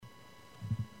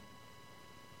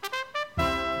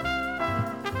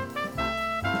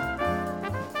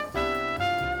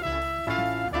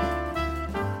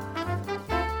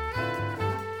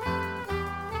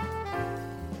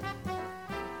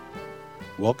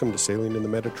Welcome to Sailing in the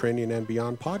Mediterranean and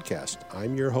Beyond podcast.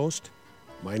 I'm your host.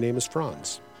 My name is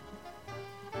Franz.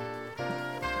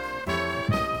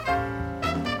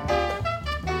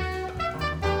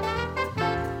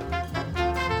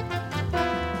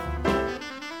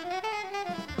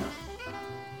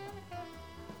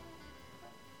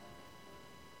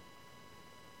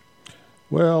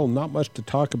 Well, not much to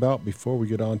talk about before we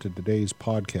get on to today's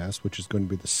podcast, which is going to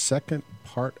be the second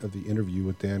part of the interview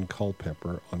with Dan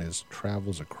Culpepper on his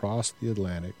travels across the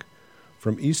Atlantic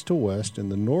from east to west in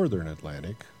the northern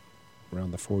Atlantic,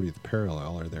 around the 40th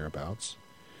parallel or thereabouts.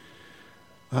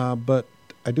 But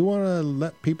I do want to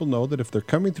let people know that if they're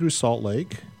coming through Salt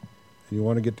Lake and you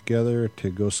want to get together to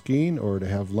go skiing or to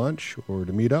have lunch or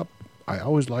to meet up, I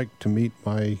always like to meet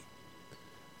my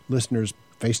listeners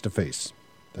face to face.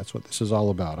 That's what this is all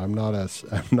about. I'm not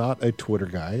a Twitter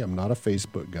guy. I'm not a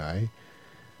Facebook guy.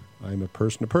 I'm a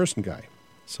person-to-person guy.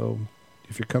 So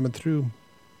if you're coming through,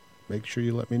 make sure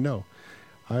you let me know.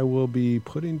 I will be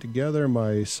putting together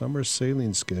my summer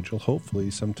sailing schedule,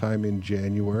 hopefully sometime in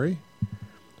January.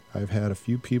 I've had a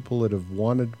few people that have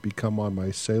wanted to become on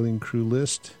my sailing crew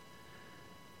list.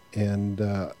 And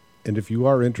if you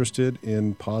are interested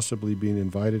in possibly being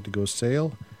invited to go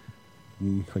sail,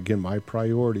 again, my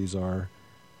priorities are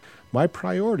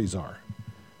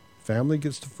family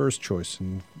gets the first choice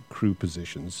in crew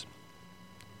positions.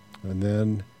 And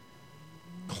then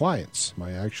clients,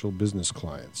 my actual business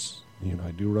clients. You know,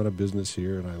 I do run a business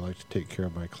here and I like to take care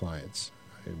of my clients.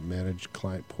 I manage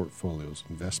client portfolios,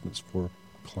 investments for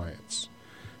clients.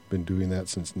 Been doing that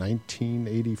since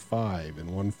 1985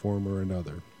 in one form or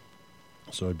another.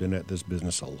 So I've been at this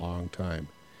business a long time.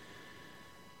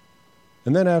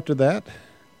 And then after that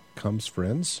comes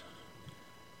friends.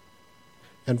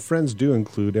 And friends do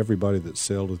include everybody that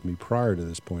sailed with me prior to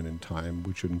this point in time,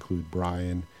 which would include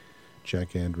Brian,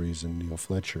 Jack Andrews, and Neil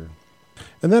Fletcher.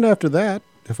 And then after that,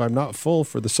 if I'm not full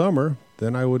for the summer,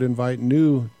 then I would invite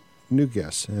new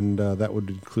guests, and that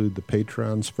would include the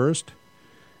patrons first,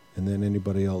 and then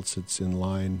anybody else that's in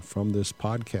line from this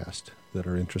podcast that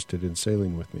are interested in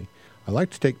sailing with me. I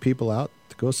like to take people out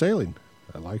to go sailing.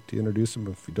 I like to introduce them.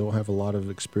 If you don't have a lot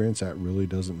of experience, that really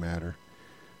doesn't matter.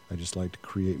 I just like to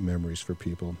create memories for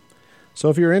people. So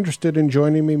if you're interested in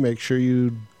joining me, make sure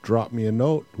you drop me a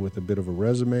note with a bit of a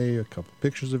resume, a couple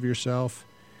pictures of yourself,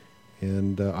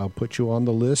 and I'll put you on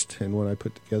the list. And when I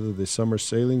put together the summer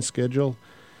sailing schedule,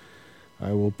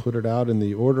 I will put it out in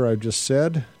the order I've just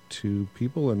said to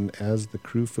people. And as the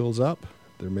crew fills up,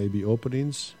 there may be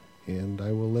openings, and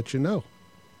I will let you know.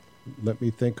 Let me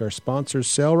thank our sponsors,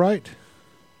 Sailrite,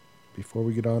 before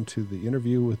we get on to the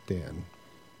interview with Dan.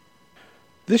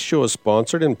 This show is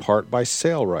sponsored in part by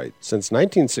Sailrite. Since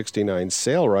 1969,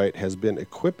 Sailrite has been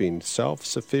equipping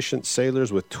self-sufficient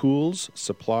sailors with tools,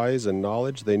 supplies, and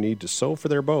knowledge they need to sew for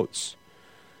their boats.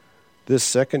 This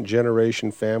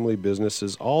second-generation family business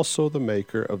is also the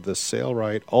maker of the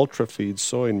Sailrite UltraFeed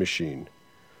sewing machine.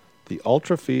 The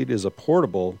UltraFeed is a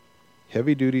portable,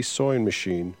 heavy-duty sewing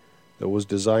machine that was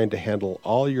designed to handle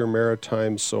all your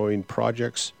maritime sewing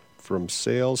projects from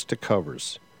sails to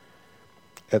covers.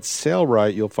 At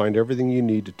Sailrite, you'll find everything you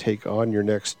need to take on your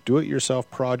next do-it-yourself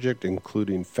project,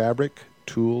 including fabric,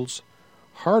 tools,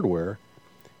 hardware,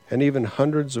 and even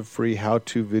hundreds of free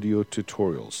how-to video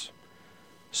tutorials.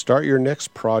 Start your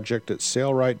next project at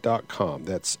sailrite.com.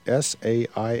 That's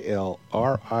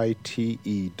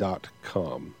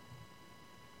SAILRITE.com.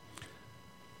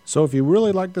 So if you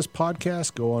really like this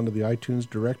podcast, go onto the iTunes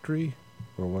directory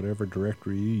or whatever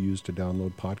directory you use to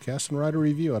download podcasts and write a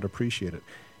review. I'd appreciate it.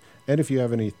 And if you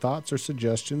have any thoughts or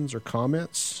suggestions or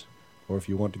comments, or if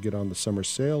you want to get on the summer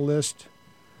sail list,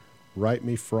 write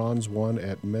me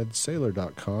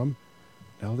franz1@medsailor.com.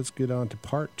 Now let's get on to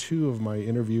part 2 of my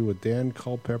interview with Dan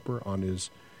Culpepper on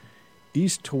his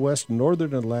east to west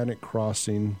northern Atlantic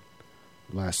crossing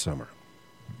last summer.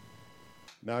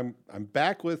 Now I'm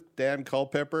back with Dan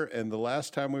Culpepper, and the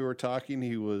last time we were talking,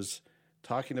 he was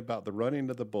talking about the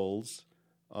running of the bulls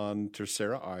on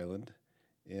Terceira Island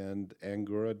and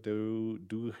Angora do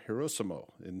Hiroshima.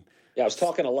 And yeah, I was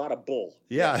talking a lot of bull.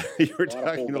 Yeah, you were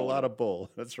talking a lot of bull.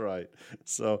 That's right.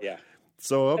 So yeah.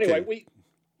 So okay. Anyway,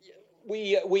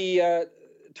 we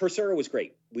Terceira was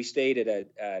great. We stayed at a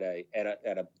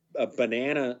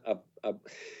banana.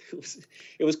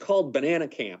 It was called Banana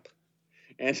Camp,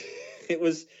 and it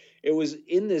was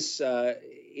in this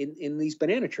in these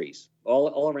banana trees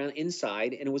all around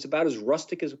inside, and it was about as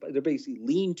rustic as they're basically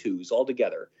lean-tos all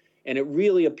together. And it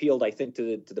really appealed, I think,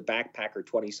 to the backpacker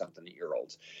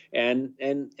 20-something-year-olds, and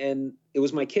it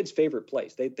was my kids' favorite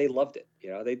place. They loved it,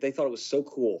 you know. They thought it was so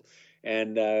cool,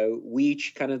 And we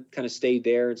each kind of stayed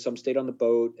there, and some stayed on the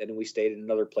boat, and then we stayed in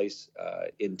another place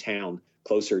in town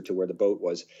closer to where the boat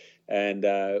was. And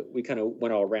we kind of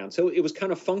went all around. So it was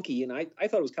kind of funky, and I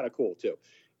thought it was kind of cool too.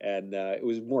 And it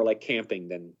was more like camping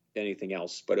than anything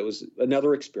else, but it was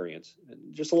another experience.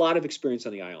 Just a lot of experience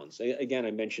on the islands. Again,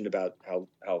 I mentioned about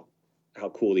how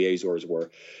cool the Azores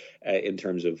were in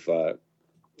terms of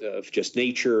just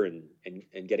nature and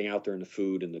getting out there and the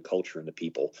food and the culture and the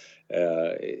people.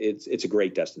 It's a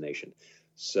great destination.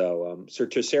 So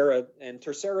Terceira, and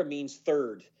Terceira means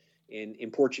third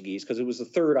in Portuguese because it was the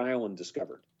third island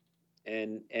discovered.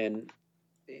 And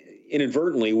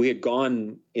inadvertently, we had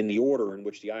gone in the order in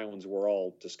which the islands were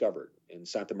all discovered. And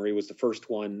Santa Maria was the first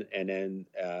one, and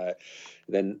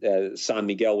then San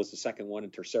Miguel was the second one,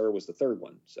 and Terceira was the third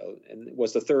one. So, and it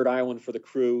was the third island for the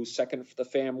crew, second for the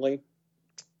family.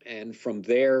 And from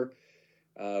there,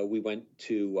 we went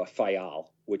to Fayal,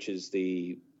 which is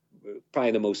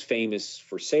probably the most famous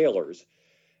for sailors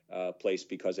place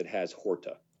because it has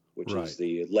Horta, which is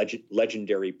the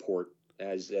legendary port.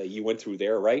 As you went through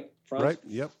there, right, Franz? Right.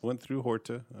 Yep. Went through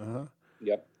Horta.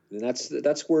 Yep. And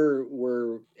that's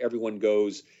where everyone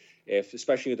goes,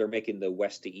 especially if they're making the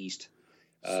west to east.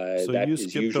 So that you is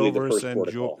skipped usually over the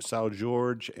first Sao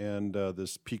George and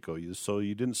this Pico. So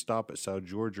you didn't stop at Sao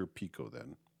George or Pico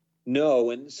then? No,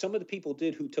 and some of the people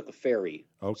did who took a ferry.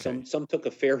 Okay. Some took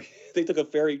a ferry. They took a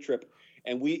ferry trip,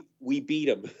 and we beat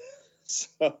them.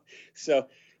 So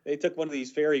they took one of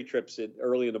these ferry trips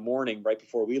early in the morning, right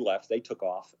before we left. They took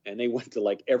off, and they went to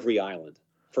like every island.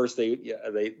 First,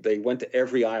 they went to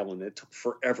every island. It took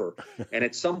forever, and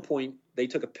at some point, they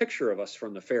took a picture of us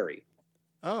from the ferry.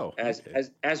 Oh, as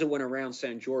it went around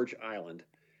San George Island,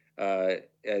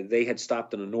 they had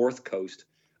stopped on the north coast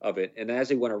of it, and as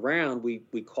they went around, we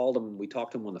called them, we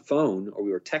talked to them on the phone, or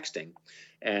we were texting,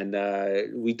 and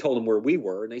we told them where we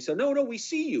were, and they said, "No, we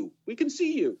see you. We can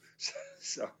see you."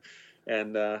 So,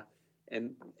 and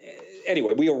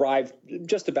anyway, we arrived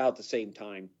just about the same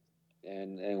time,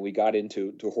 and we got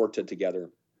into Horta together.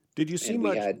 Did you see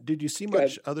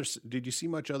much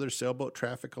other sailboat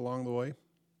traffic along the way?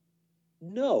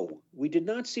 No, we did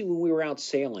not see when we were out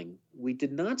sailing. We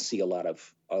did not see a lot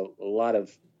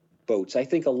of boats. I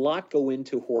think a lot go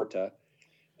into Horta,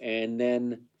 and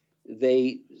then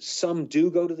some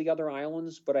do go to the other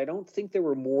islands, but I don't think there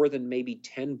were more than maybe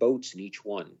 10 boats in each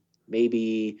one.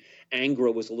 Maybe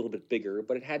Angra was a little bit bigger,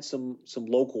 but it had some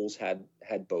locals had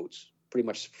boats, pretty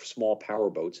much small power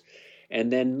boats,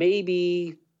 and then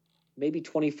maybe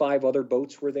 25 other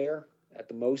boats were there at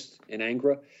the most in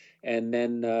Angra. And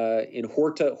then in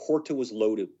Horta was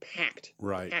loaded, packed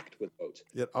with boats.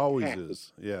 It always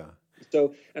is, yeah.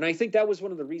 So, and I think that was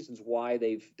one of the reasons why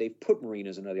they've put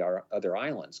marinas in other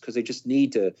islands, because they just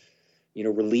need to,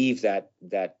 relieve that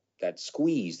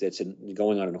squeeze that's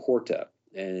going on in Horta.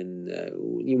 And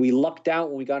we lucked out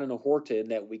when we got into Horta in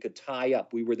that we could tie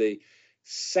up. We were the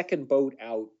second boat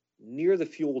out near the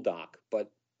fuel dock,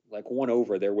 but like one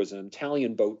over, there was an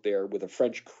Italian boat there with a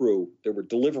French crew. They were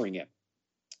delivering it.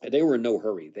 They were in no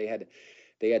hurry. They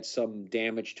had some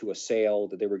damage to a sail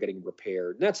that they were getting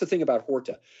repaired. And that's the thing about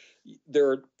Horta.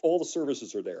 All the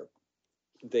services are there.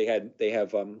 They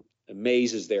have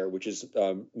Maze is there, which is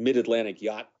Mid-Atlantic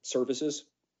Yacht Services,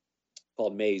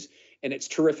 called Maze, and it's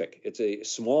terrific. It's a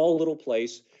small little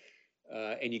place,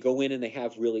 and you go in and they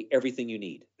have really everything you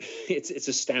need. It's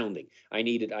astounding. I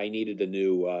needed a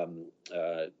new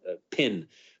pin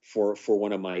for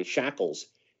one of my shackles.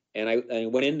 And I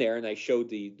went in there and I showed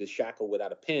the shackle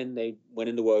without a pin. They went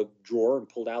into a drawer and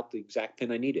pulled out the exact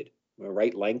pin I needed,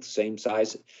 right length, same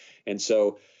size. And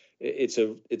so it's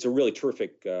a really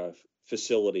terrific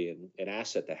facility and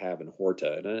asset to have in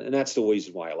Horta. And that's the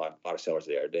reason why a lot of sailors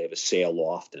are there. They have a sail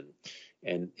loft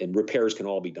and repairs can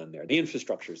all be done there. The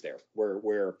infrastructure is there,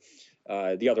 where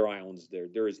the other islands,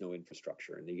 there is no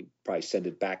infrastructure. And you probably send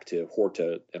it back to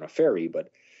Horta in a ferry, but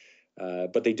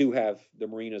they do have the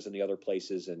marinas in the other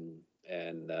places, and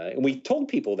we told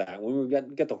people that when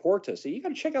we get to Horta, so you got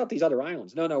to check out these other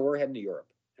islands. No, we're heading to Europe.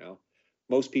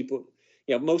 Most people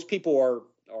are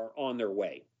on their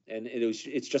way, and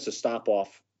it's just a stop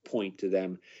off point to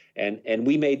them. And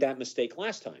we made that mistake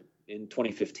last time in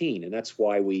 2015, and that's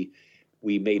why we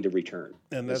made the return.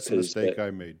 And that's the mistake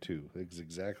I made too. It's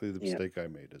exactly the mistake I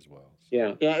made as well.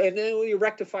 So. Yeah, and then we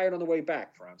rectified on the way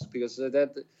back, Franz, because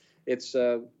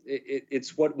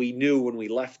it's what we knew when we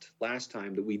left last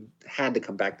time, that we had to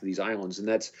come back to these islands. And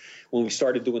that's when we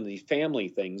started doing these family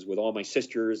things with all my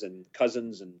sisters and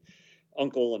cousins and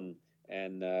uncle,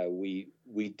 and we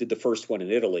did the first one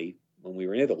in Italy when we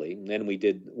were in Italy, and then we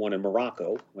did one in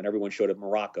Morocco when everyone showed up in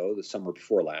Morocco the summer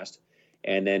before last,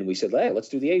 And then we said, hey, let's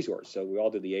do the Azores. So we all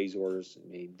did the Azores. I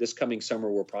mean, this coming summer,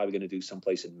 we're probably going to do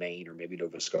someplace in Maine or maybe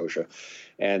Nova Scotia.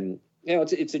 And,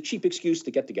 it's a cheap excuse to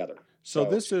get together. So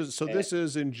this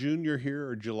is in June you're here,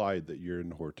 or July that you're in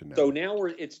Horta now? So now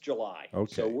it's July.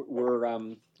 Okay. So we're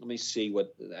let me see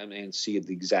see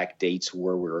the exact dates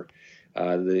where we're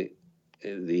the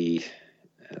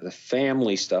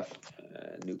family stuff.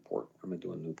 Newport. I'm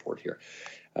doing Newport here.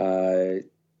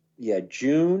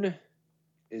 June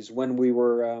is when we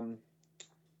were.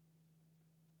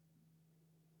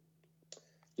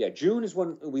 June is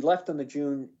when we left on the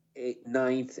June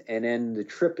 9th, and then the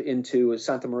trip into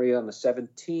Santa Maria on the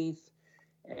 17th,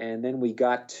 and then we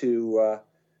got to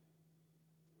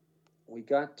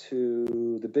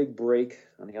the big break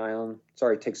on the island.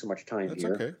 Sorry it takes so much time. That's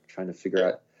here. Okay. Trying to figure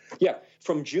out. Yeah,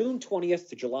 from June 20th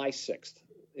to July 6th,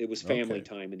 it was family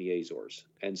time in the Azores,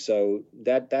 and so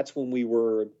that's when we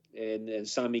were in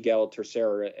San Miguel,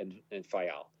 Tercera, and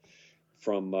Fayal,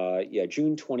 from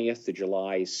June 20th to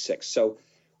July 6th. So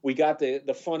we got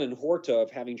the fun in Horta of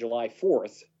having July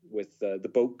 4th with the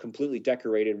boat completely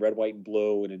decorated in red, white, and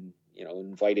blue, and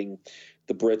inviting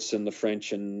the Brits and the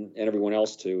French and everyone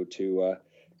else to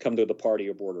come to the party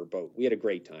aboard our boat. We had a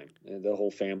great time, the whole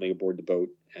family aboard the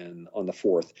boat, and on the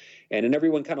 4th, and then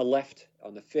everyone kind of left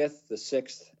on the 5th, the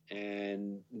 6th,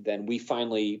 and then we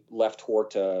finally left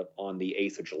Horta on the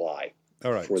 8th of July.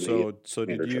 All right. So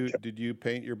did you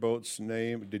paint your boat's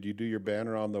name? Did you do your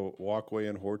banner on the walkway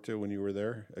in Horta when you were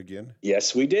there again?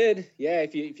 Yes, we did. Yeah,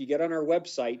 if you get on our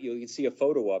website, you can see a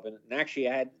photo of it. And actually,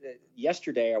 I had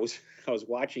yesterday I was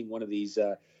watching one of these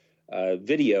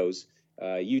videos,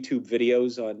 YouTube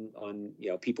videos on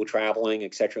people traveling,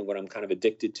 etc. What I'm kind of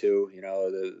addicted to,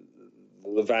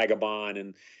 the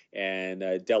Vagabond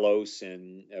and Delos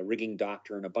and Rigging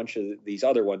Doctor and a bunch of these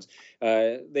other ones.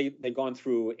 They've gone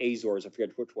through Azores. I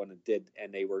forget which one it did,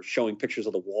 and they were showing pictures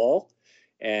of the wall,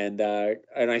 and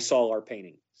I saw our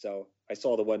painting. So I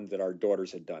saw the one that our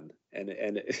daughters had done, and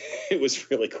it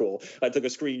was really cool. I took a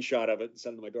screenshot of it and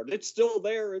sent it to my daughter. It's still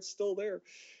there. It's still there.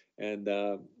 And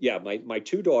my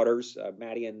two daughters,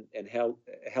 Maddie and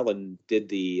Helen, did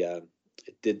the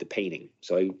painting.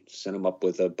 So I sent them up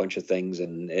with a bunch of things,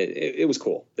 and it was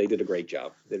cool. They did a great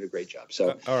job.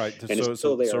 So all right.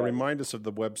 So remind us of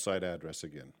the website address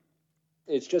again.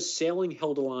 It's just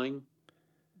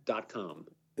sailingheldeline.com,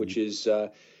 which is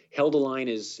Heldeline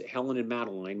is Helen and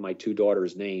Madeline, my two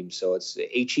daughters' names. So it's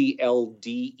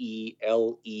HELDELEINE.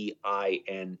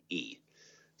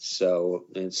 So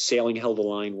it's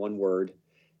sailingheldeline, one word,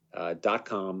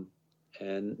 .com.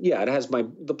 And it has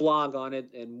the blog on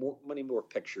it and many more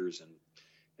pictures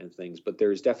and things. But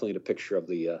there's definitely the picture of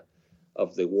the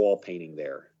wall painting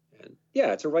there. And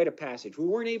it's a rite of passage. We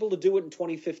weren't able to do it in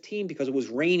 2015 because it was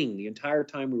raining the entire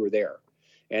time we were there.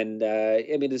 And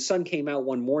the sun came out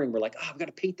one morning. We're like, I've got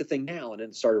to paint the thing now, and then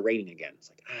it started raining again. It's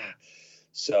like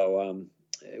So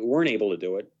we weren't able to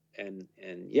do it. And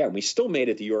we still made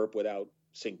it to Europe without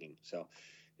sinking. So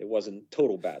it wasn't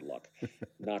total bad luck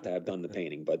not to have done the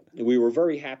painting, but we were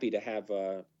very happy to have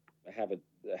it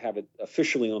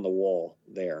officially on the wall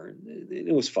there. And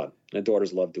it was fun. My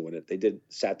daughters loved doing it. They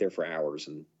sat there for hours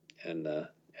and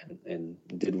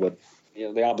did what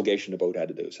the obligation the boat had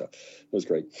to do. So it was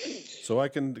great. So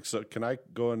can I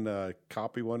go and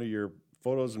copy one of your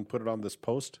photos and put it on this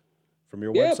post from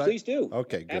your website? Yeah, please do.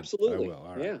 Okay, good. Absolutely. I will.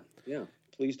 All right. Yeah,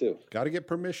 please do. Got to get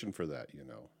permission for that,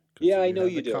 Yeah, I know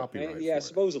you do.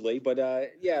 Supposedly, but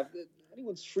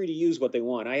anyone's free to use what they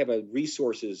want. I have a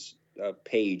resources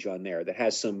page on there that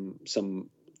has some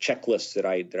checklists that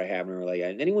I have,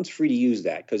 and anyone's free to use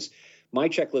that because my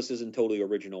checklist isn't totally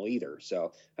original either.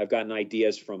 So I've gotten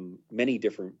ideas from many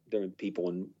different people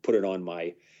and put it on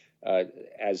my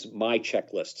as my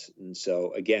checklist. And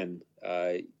so again,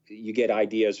 you get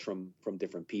ideas from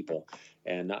different people.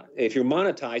 And if you're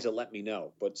monetized, let me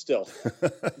know. But still,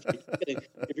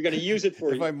 if you're going to use it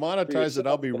for, if I monetize it,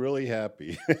 I'll be really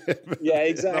happy. Yeah,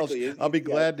 exactly. I'll be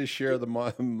glad to share the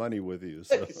money with you.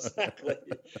 So. Exactly.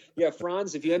 Yeah,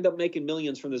 Franz, if you end up making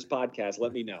millions from this podcast,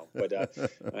 let me know. But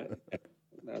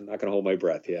I'm not going to hold my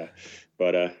breath. Yeah,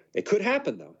 but it could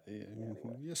happen though.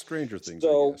 Yeah, stranger things.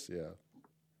 I guess. Yeah.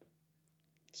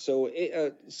 So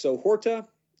Horta,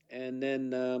 and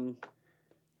then.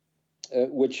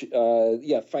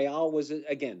 Fayal was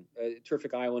again a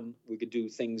terrific island. We could do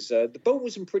things. The boat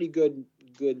was in pretty good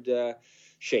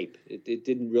shape. It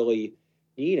didn't really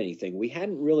need anything. We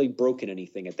hadn't really broken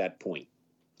anything at that point.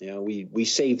 We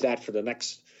saved that for the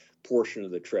next portion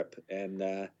of the trip. And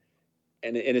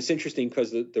it's interesting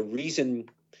because the reason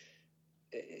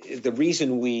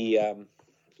we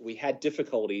had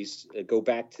difficulties go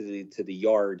back to the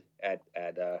yard at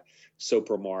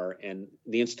Sopromar, and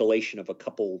the installation of a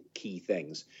couple key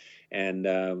things, and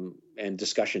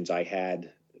discussions I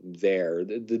had there.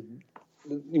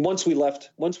 Once we left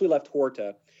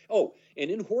Horta. Oh, and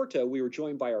in Horta we were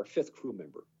joined by our 5th crew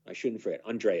member. I shouldn't forget,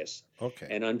 Andreas. Okay.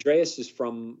 And Andreas is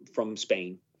from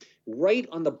Spain, right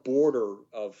on the border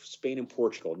of Spain and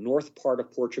Portugal, north part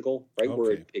of Portugal, right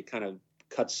where it kind of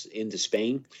cuts into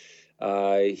Spain.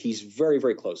 He's very,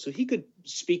 very close. So he could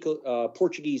speak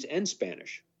Portuguese and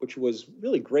Spanish, which was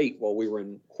really great while we were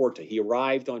in Horta. He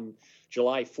arrived on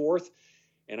July 4th,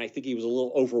 and I think he was a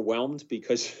little overwhelmed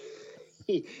because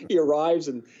he arrives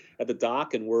at the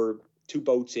dock, and we're 2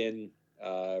 boats in,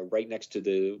 right next to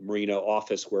the marina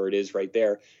office where it is right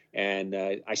there. And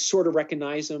I sort of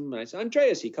recognize him. And I said,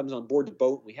 Andreas, he comes on board the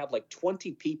boat. We have like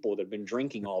 20 people that have been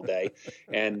drinking all day.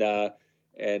 And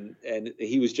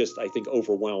he was just, I think,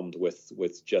 overwhelmed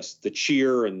with just the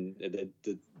cheer and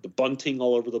the bunting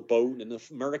all over the boat and the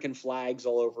American flags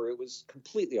all over. It was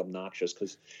completely obnoxious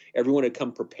because everyone had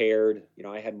come prepared. You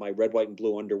know, I had my red, white, and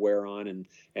blue underwear on, and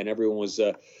everyone was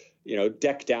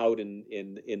decked out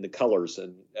in the colors,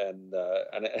 and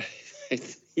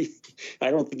I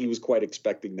don't think he was quite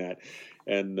expecting that,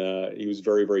 and he was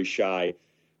very, very shy.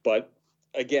 But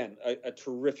again, a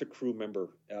terrific crew member.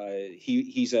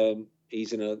 He's an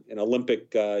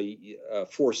Olympic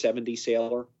 470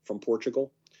 sailor from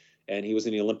Portugal, and he was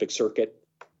in the Olympic circuit,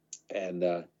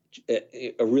 and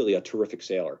really a terrific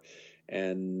sailor.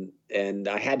 And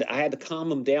I had to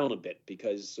calm him down a bit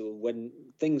because when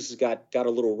things got a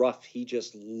little rough, he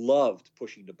just loved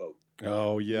pushing the boat.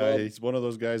 Oh yeah, he's one of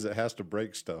those guys that has to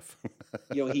break stuff.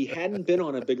 He hadn't been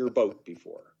on a bigger boat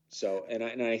before, so and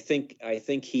I think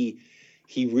he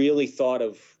really thought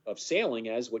of sailing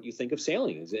as what you think of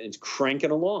sailing is. It's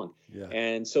cranking along. Yeah.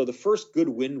 And so the first good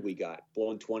wind we got,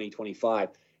 blowing 20, 25,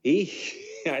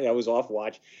 I was off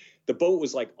watch. The boat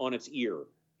was like on its ear.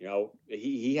 You know,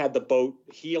 he had the boat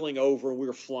heeling over, and we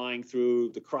were flying through.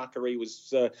 The crockery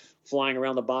was flying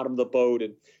around the bottom of the boat,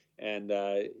 and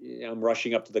I'm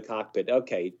rushing up to the cockpit.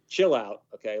 Okay, chill out.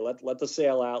 Okay, let the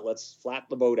sail out. Let's flatten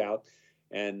the boat out.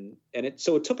 And it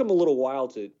took him a little while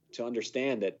to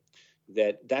understand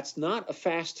that's not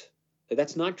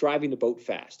that's not driving the boat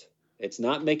fast. It's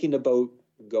not making the boat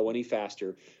go any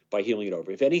faster by heeling it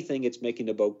over. If anything, it's making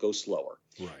the boat go slower.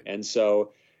 Right.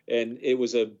 And it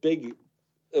was a big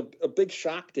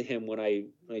shock to him when I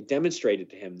demonstrated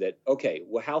to him that, okay,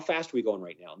 well, how fast are we going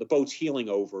right now? The boat's heeling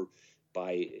over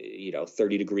by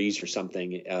 30 degrees or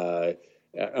something,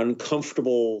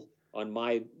 uncomfortable on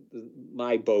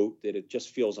my boat, that it just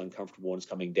feels uncomfortable when it's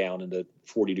coming down into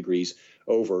 40 degrees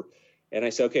over. And I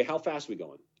said, okay, how fast are we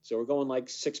going? So we're going like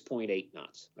 6.8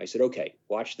 knots. I said, okay,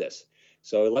 watch this.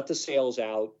 So I let the sails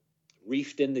out,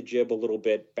 reefed in the jib a little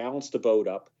bit, balanced the boat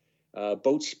up.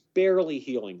 Boat's barely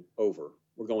heeling over.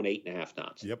 We're going 8.5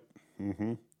 knots. Yep.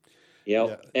 Mm-hmm.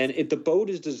 And the boat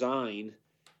is designed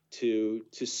to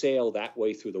sail that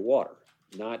way through the water.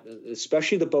 Not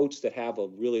especially the boats that have a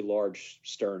really large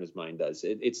stern, as mine does.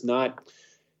 It's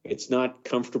not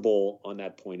comfortable on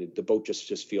that point. The boat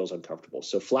just feels uncomfortable.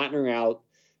 So flattening out,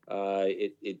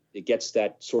 it gets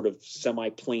that sort of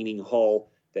semi-planing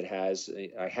hull that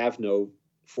I have no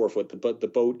forefoot, but the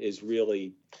boat is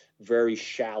really very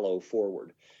shallow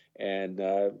forward. And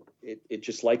it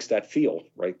just likes that feel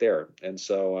right there. And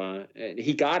so and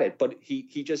he got it, but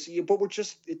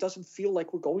it doesn't feel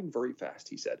like we're going very fast,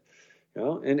 he said.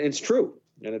 And it's true.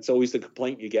 And it's always the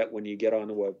complaint you get when you get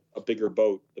onto a bigger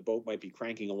boat. The boat might be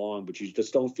cranking along, but you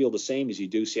just don't feel the same as you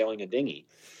do sailing a dinghy.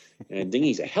 And a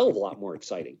dinghy's a hell of a lot more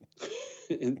exciting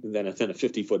than a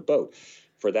 50-foot boat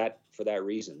for that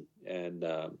reason. And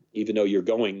even though you're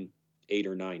going 8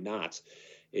 or 9 knots,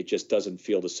 it just doesn't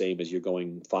feel the same as you're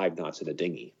going 5 knots in a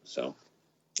dinghy. So,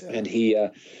 yeah. And he,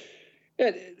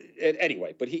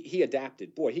 anyway, but he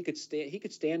adapted. Boy, he could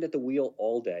stand at the wheel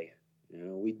all day.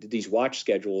 We did these watch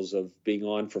schedules of being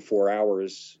on for 4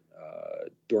 hours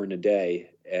during the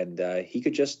day, and he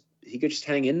could just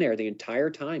hang in there the entire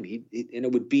time. And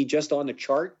it would be just on the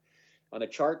chart. On a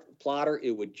chart plotter,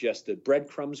 the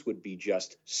breadcrumbs would be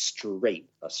just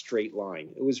a straight line.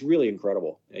 It was really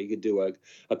incredible. You could do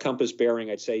a compass bearing.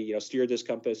 I'd say, steer this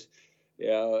compass,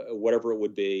 whatever it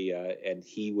would be, and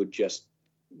he would just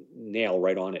nail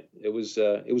right on it. It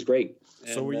was great.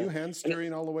 So were you hand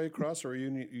steering all the way across, or are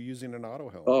you using an auto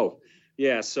helm? Oh,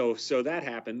 yeah. So that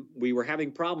happened. We were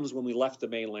having problems when we left the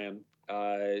mainland.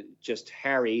 Just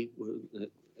Harry,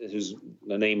 who's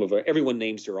the name of everyone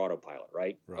names their autopilot,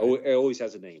 right? It always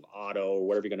has a name, Otto, or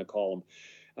whatever you're going to call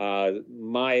him.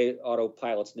 My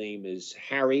autopilot's name is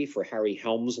Harry, for Harry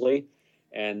Helmsley,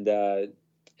 and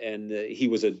he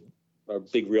was a a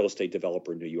big real estate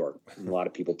developer in New York. A lot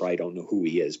of people probably don't know who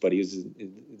he is, but he was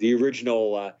the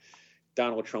original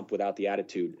Donald Trump without the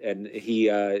attitude, and he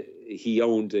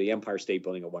owned the Empire State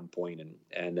Building at one point,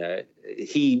 and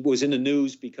he was in the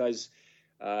news because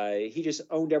he just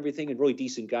owned everything and really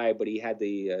decent guy, but he had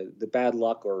the bad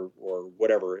luck or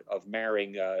whatever of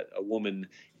marrying a woman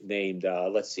named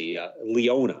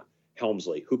Leona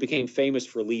Helmsley, who became famous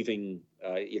for leaving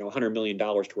 $100 million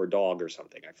to her dog or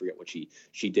something. I forget what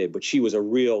she did, but she was a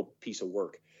real piece of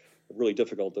work, really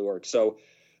difficult to work. So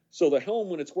the helm,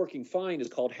 when it's working fine, is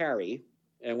called Harry,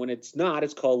 and when it's not,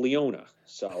 it's called Leona.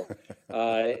 So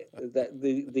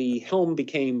the helm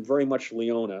became very much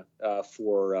Leona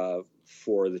for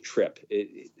the trip.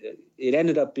 It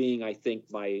ended up being, I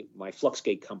think, my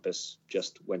Fluxgate compass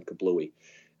just went kablooey.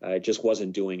 It just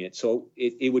wasn't doing it. So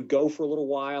it would go for a little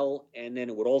while, and then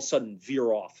it would all of a sudden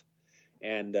veer off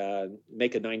and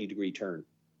make a 90-degree turn.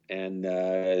 And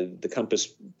the compass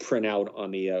printout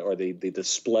on the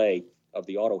display of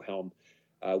the auto helm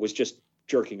was just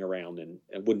jerking around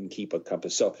and wouldn't keep a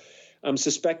compass. So I'm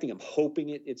hoping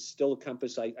it's still a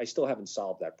compass. I still haven't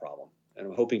solved that problem. And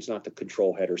I'm hoping it's not the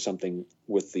control head or something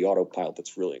with the autopilot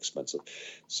that's really expensive.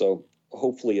 So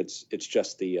hopefully it's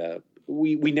just the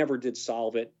we never did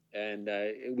solve it, and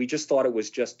we just thought it was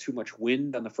just too much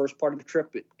wind on the first part of the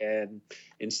trip. And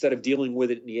instead of dealing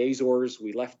with it in the Azores,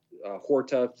 we left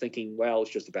Horta thinking, well,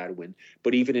 it's just a bad wind.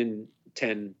 But even in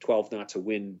 10, 12 knots of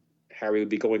wind, Harry would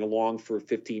be going along for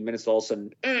 15 minutes, all of a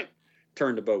sudden,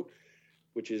 turn the boat,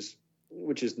 which is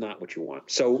not what you want.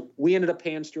 So we ended up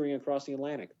hand steering across the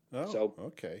Atlantic. Oh, so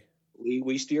okay.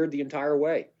 We steered the entire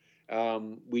way.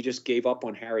 We just gave up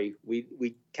on Harry.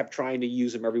 We kept trying to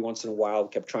use him every once in a while,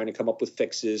 kept trying to come up with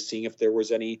fixes, seeing if there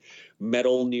was any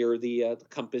metal near the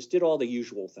compass, did all the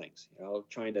usual things,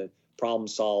 trying to problem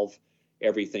solve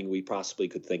everything we possibly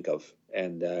could think of.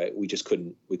 And we just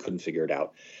couldn't figure it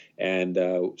out. And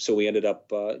so we ended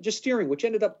up just steering, which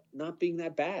ended up not being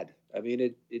that bad. I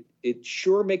mean, it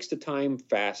sure makes the time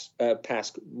pass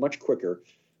much quicker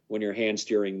when you're hand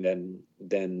steering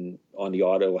than on the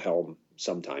auto helm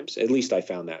sometimes. At least I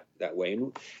found that way.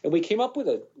 And we came up with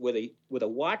a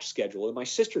watch schedule that my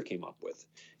sister came up with,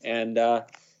 and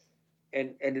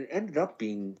it ended up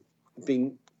being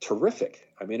terrific.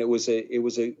 I mean, it was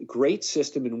a great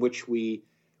system in which we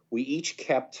each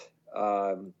kept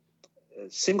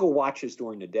single watches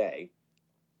during the day,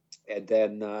 and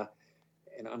then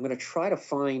and I'm going to try to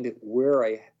find where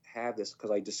I have this,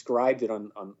 because I described it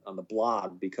on the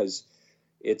blog, because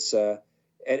it's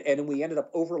and we ended up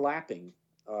overlapping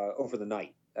over the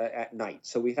night at night.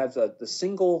 So we have the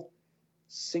single.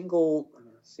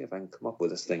 Let's see if I can come up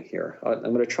with this thing here. I'm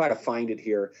going to try to find it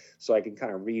here so I can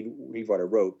kind of read what I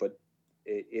wrote. But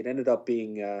it ended up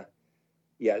being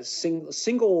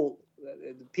single.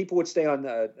 People would stay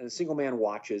on single man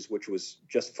watches, which was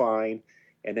just fine.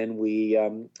 And then we,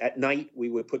 at night, we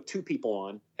would put two people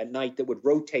on at night that would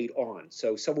rotate on.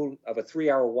 So someone of a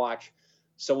 3-hour watch,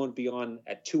 someone would be on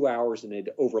at 2 hours and they'd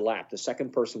overlap. The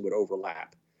second person would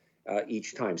overlap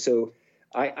each time. So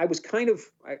I was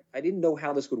I didn't know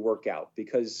how this would work out,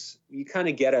 because you kind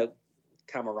of get a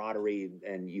camaraderie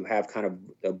and you have kind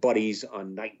of buddies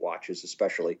on night watches,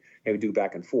 especially, and we do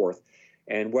back and forth.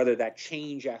 And whether that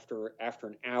change after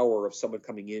an hour of someone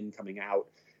coming in, coming out,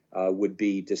 would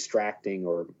be distracting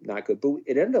or not good. But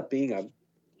it ended up being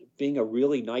a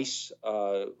really nice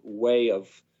way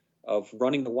of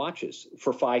running the watches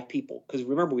for 5 people. Because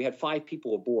remember, we had 5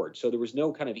 people aboard, so there was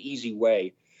no kind of easy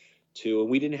way and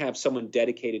we didn't have someone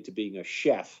dedicated to being a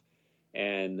chef,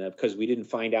 and because we didn't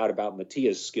find out about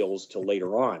Mattia's skills till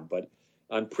later on. But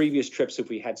on previous trips, if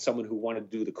we had someone who wanted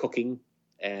to do the cooking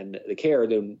and the care,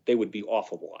 then they would be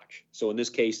off of watch. So in this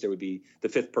case, there would be the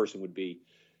 5th person would be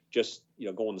just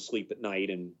going to sleep at night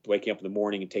and waking up in the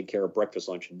morning and take care of breakfast,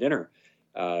 lunch, and dinner,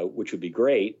 which would be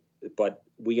great. But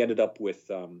we ended up with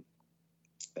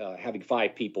having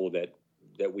 5 people that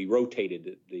we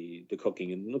rotated the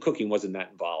cooking, and the cooking wasn't that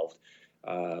involved.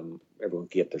 Everyone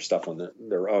could get their stuff on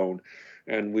their own,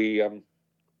 and we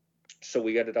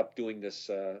ended up doing this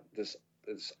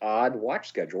odd watch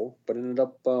schedule, but it ended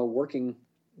up working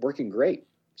great.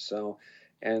 So.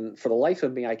 And for the life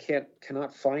of me, I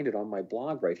cannot find it on my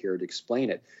blog right here to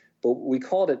explain it. But we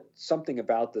called it something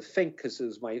about the Fink, because it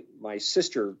was my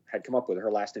sister had come up with it. Her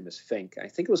last name is Fink. I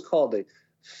think it was called the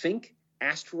Fink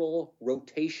Astral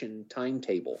Rotation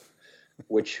Timetable,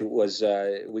 which was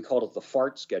we called it the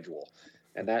fart schedule.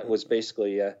 And that was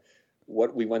basically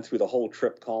what we went through the whole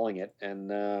trip calling it.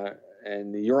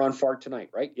 And you're on fart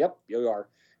tonight, right? Yep, you are.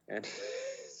 And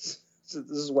this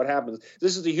is what happens.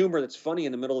 This is the humor that's funny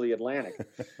in the middle of the Atlantic,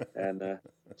 and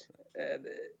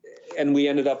and we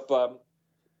ended up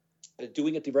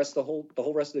doing it the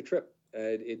whole rest of the trip.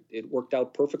 It worked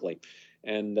out perfectly,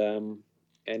 and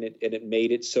it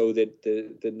made it so that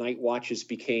the night watches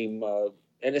became,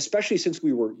 and especially since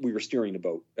we were steering the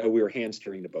boat, we were hand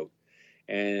steering the boat.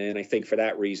 And I think for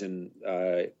that reason,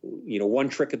 one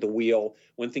trick at the wheel.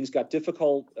 When things got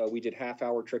difficult, we did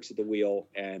half-hour tricks at the wheel,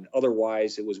 and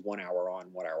otherwise it was 1 hour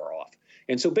on, 1 hour off.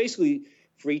 And so basically,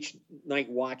 for each night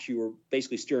watch, you were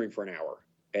basically steering for an hour,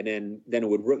 and then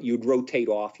you'd rotate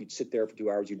off. You'd sit there for 2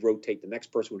 hours. You'd rotate. The next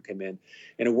person would come in,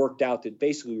 and it worked out that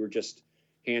basically we were just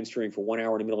hand steering for 1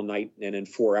 hour in the middle of the night, and then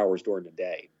 4 hours during the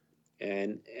day.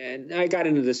 And I got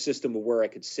into this system of where I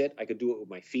could sit. I could do it with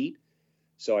my feet.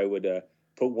 So I would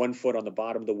put one foot on the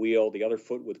bottom of the wheel. The other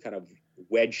foot would kind of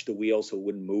wedge the wheel so it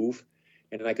wouldn't move.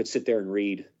 And then I could sit there and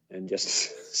read. And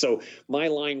just so my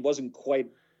line wasn't quite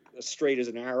as straight as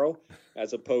an arrow,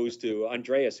 as opposed to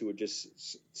Andreas, who would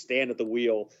just stand at the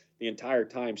wheel the entire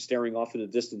time, staring off in the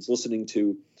distance, listening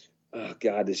to, oh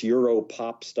God, this Euro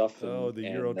pop stuff.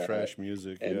 Euro trash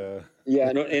music,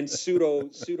 and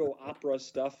pseudo opera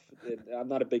stuff. I'm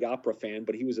not a big opera fan,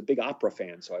 but he was a big opera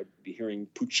fan, so I'd be hearing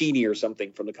Puccini or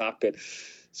something from the cockpit,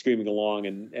 screaming along,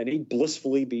 and he'd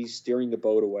blissfully be steering the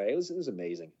boat away. It was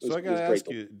amazing. So I got to ask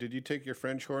you, did you take your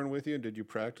French horn with you? Did you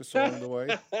practice along the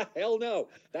way? Hell no.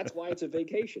 That's why it's a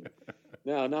vacation.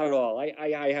 No, not at all.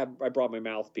 I brought my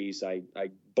mouthpiece. I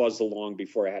buzzed along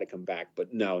before I had to come back,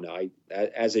 but no.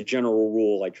 As a general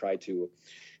rule, I try to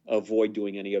avoid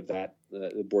doing any of that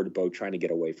aboard the boat, trying to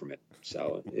get away from it.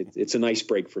 So it's a nice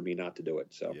break for me not to do it.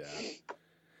 So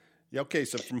yeah. Okay.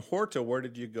 So from Horta, where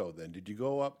did you go then? Did you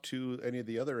go up to any of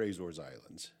the other Azores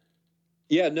Islands?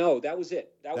 Yeah, no, that was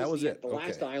it. That was it. The okay.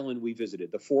 last island we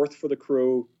visited, the fourth for the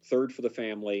crew, third for the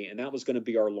family, and that was going to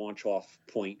be our launch off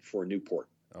point for Newport.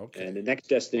 Okay. And the next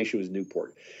destination was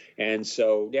Newport. And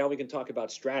so now we can talk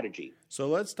about strategy. So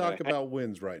let's talk about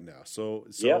winds right now. So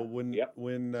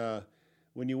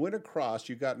when you went across,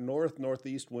 you got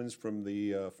northeast winds from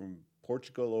from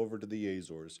Portugal over to the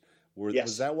Azores.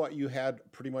 Was that what you had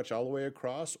pretty much all the way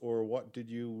across, or what did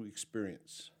you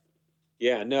experience?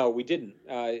 Yeah, no, we didn't.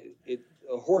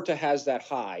 Horta has that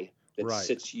high that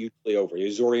sits usually over, the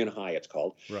Azorian High it's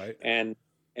called. Right.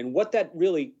 And what that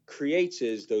really creates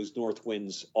is those north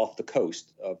winds off the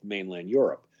coast of mainland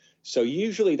Europe. So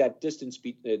usually that distance,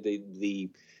 the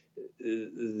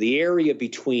area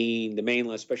between the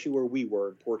mainland, especially where we were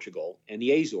in Portugal, and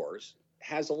the Azores,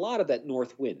 has a lot of that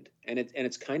north wind, and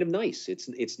it's kind of nice.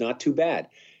 It's not too bad.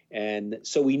 And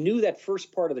so we knew that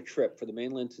first part of the trip for the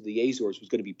mainland to the Azores was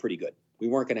going to be pretty good. We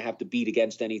weren't going to have to beat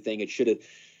against anything.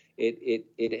 It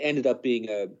ended up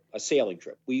being a sailing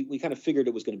trip. We kind of figured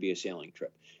it was going to be a sailing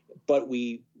trip, but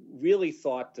we really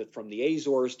thought that from the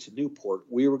Azores to Newport,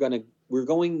 we were going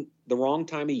the wrong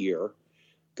time of year,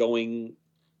 going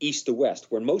east to west,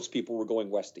 where most people were going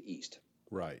west to east.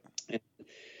 Right.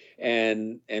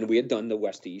 And we had done the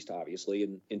west to east, obviously,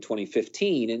 in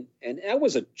 2015, and that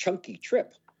was a chunky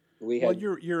trip.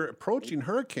 You're approaching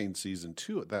hurricane season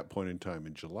too at that point in time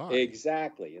in July.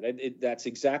 Exactly. That's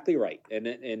exactly right.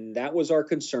 And that was our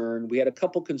concern. We had a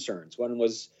couple concerns. One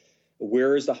was,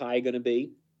 where is the high going to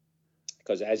be?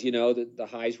 Because as you know, the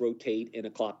highs rotate in a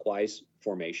clockwise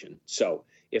formation. So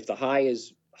if the high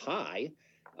is high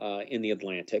in the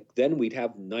Atlantic, then we'd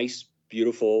have nice,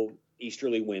 beautiful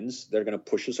easterly winds that are going to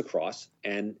push us across.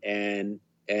 And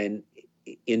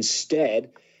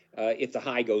instead, if the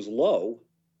high goes low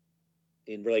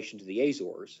in relation to the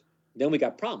Azores, then we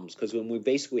got problems, because when we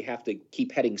basically have to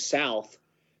keep heading south,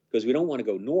 because we don't want to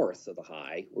go north of the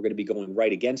high, we're going to be going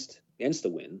right against the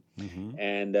wind,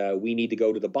 and we need to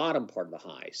go to the bottom part of the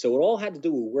high. So it all had to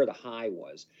do with where the high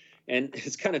was, and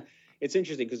it's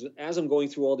interesting, because as I'm going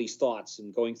through all these thoughts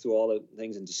and going through all the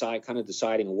things and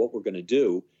deciding on what we're going to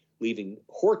do, leaving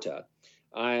Horta,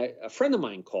 a friend of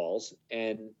mine calls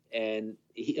and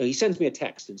he sends me a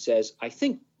text and says, "I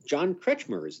think John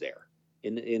Kretschmer is there."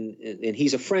 And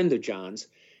he's a friend of John's,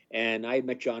 and I had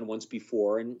met John once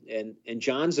before, and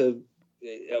John's a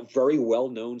very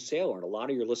well-known sailor, and a lot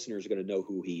of your listeners are going to know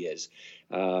who he is.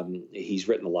 He's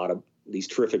written a lot of these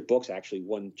terrific books. Actually,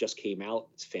 one just came out.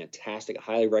 It's fantastic. I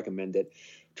highly recommend it.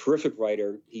 Terrific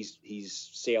writer. He's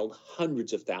sailed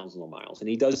hundreds of thousands of miles, and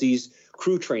he does these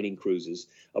crew training cruises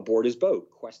aboard his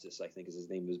boat. Questus, I think, is his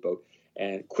name of his boat,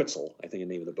 and Quetzal, I think, the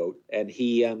name of the boat. And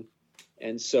he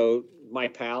and so my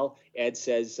pal Ed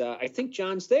says, "I think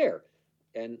John's there,"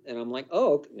 and I'm like,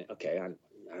 "Oh, okay.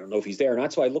 I don't know if he's there or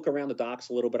not." So I look around the docks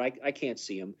a little bit. I can't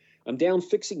see him. I'm down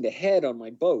fixing the head on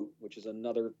my boat, which is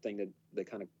another thing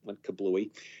that kind of went kablooey,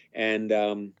 and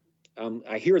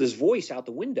I hear this voice out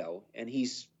the window, and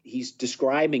he's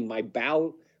describing my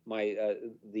bow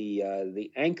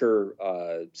the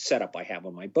anchor setup I have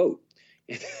on my boat.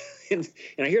 And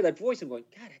I hear that voice. I'm going,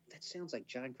 God, that sounds like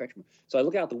John Kretschmer. So I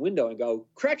look out the window and go,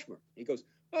 Kretschmer. He goes,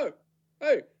 oh,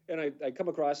 hey. And I come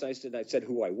across, and I said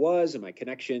who I was and my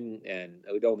connection, and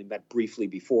we'd only met briefly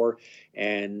before,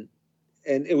 and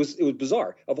it was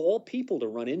bizarre. Of all people to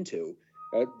run into,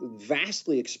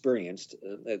 vastly experienced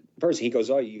person. He goes,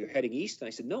 oh, you're heading east? And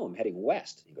I said, no, I'm heading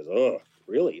west. He goes, oh,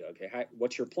 really? Okay,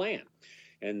 what's your plan?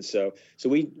 And so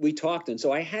we talked, and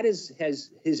so I had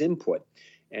his input,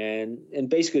 and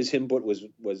basically his input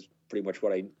was pretty much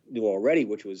what I knew already,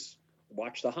 which was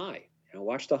watch the high.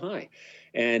 Watch the high.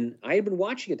 And I had been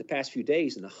watching it the past few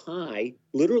days, and the high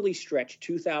literally stretched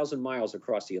 2,000 miles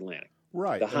across the Atlantic.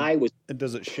 Right. The high was and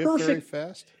does it shift very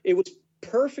fast? It was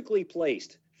perfectly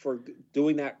placed for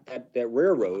doing that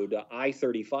railroad,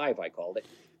 I-35, I called it,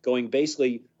 going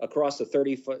basically across the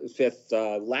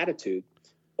 35th latitude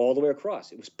all the way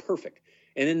across. It was perfect.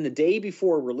 And then the day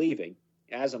before we're leaving,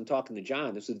 as I'm talking to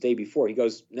John, this was the day before, he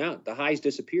goes, no, the high's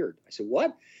disappeared. I said,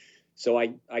 what? So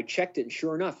I checked it, and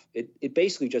sure enough, it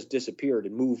basically just disappeared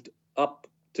and moved up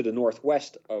to the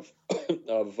northwest of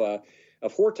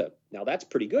Horta. Now that's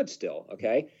pretty good still,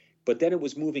 okay? But then it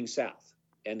was moving south,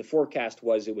 and the forecast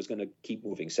was it was going to keep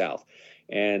moving south.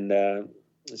 And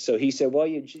so he said, well,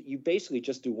 you basically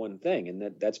just do one thing,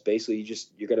 and that's basically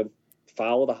you're going to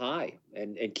follow the high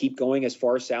and keep going as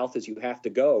far south as you have to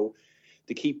go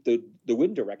to keep the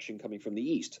wind direction coming from the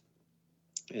east.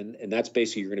 And that's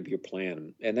basically going to be your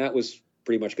plan. And that was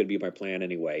pretty much going to be my plan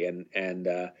anyway. And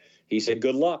he said,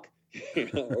 good luck.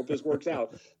 Hope this works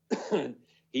out.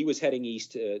 He was heading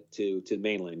east to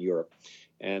mainland Europe.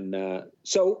 And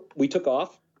so we took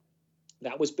off.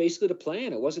 That was basically the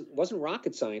plan. It wasn't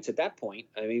rocket science at that point.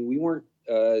 I mean, we weren't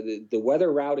the weather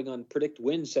routing on Predict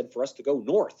Wind said for us to go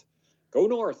north. Go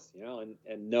north,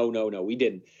 and no, we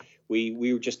didn't.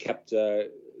 We were just kept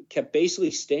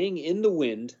basically staying in the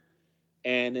wind,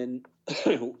 and then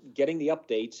getting the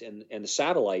updates and the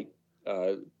satellite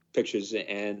pictures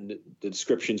and the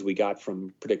descriptions we got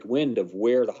from Predict Wind of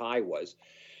where the high was.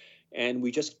 And we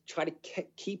just try to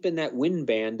keep in that wind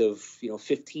band of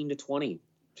 15 to 20,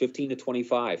 15 to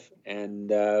 25.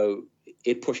 And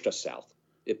it pushed us south.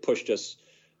 It pushed us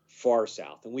far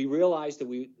south. And we realized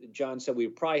that John said we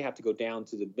would probably have to go down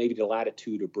to maybe the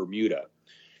latitude of Bermuda.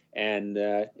 And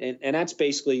that's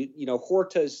basically,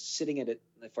 Horta's sitting at it,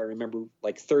 if I remember,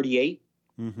 like 38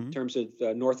 in terms of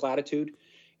north latitude,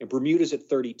 and Bermuda's at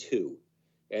 32.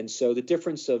 And so the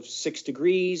difference of 6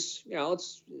 degrees,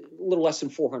 it's a little less than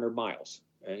 400 miles,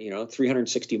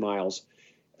 360 miles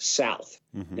south.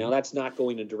 Mm-hmm. Now, that's not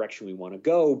going in the direction we want to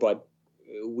go, but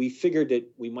we figured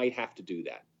that we might have to do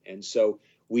that. And so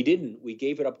we didn't. We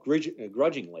gave it up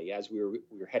grudgingly as we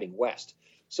were heading west.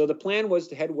 So the plan was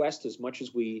to head west as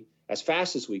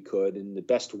fast as we could in the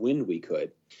best wind we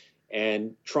could,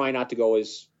 and try not to go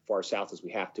as far south as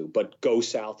we have to, but go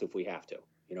south if we have to.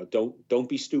 Don't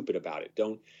be stupid about it.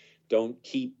 Don't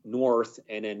keep north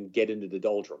and then get into the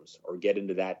doldrums or get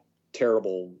into that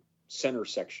terrible center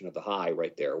section of the high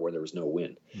right there where there was no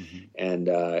wind. Mm-hmm.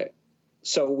 And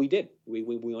so we did. We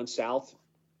went south.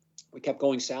 We kept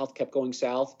going south,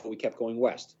 but we kept going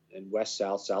west, and west,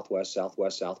 south, southwest,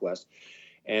 southwest, southwest.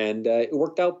 And it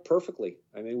worked out perfectly.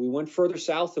 I mean, we went further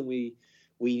south than we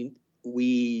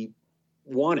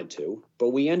wanted to, but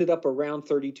we ended up around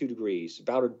 32 degrees,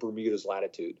 about at Bermuda's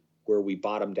latitude, where we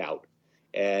bottomed out.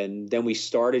 And then we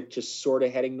started just sort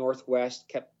of heading northwest,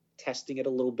 kept testing it a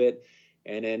little bit,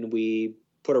 and then we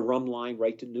put a rum line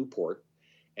right to Newport,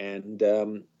 and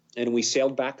we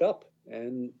sailed back up.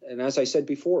 And as I said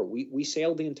before, we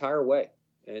sailed the entire way,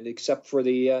 and except for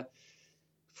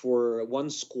for one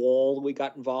squall we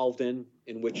got involved in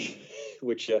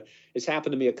which has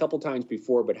happened to me a couple times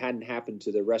before, but hadn't happened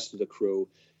to the rest of the crew.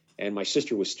 And my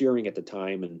sister was steering at the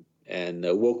time and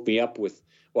woke me up with,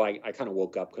 well, I kind of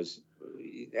woke up because,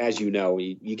 as you know,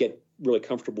 you get really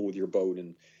comfortable with your boat,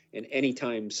 and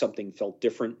anytime something felt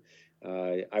different,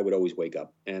 I would always wake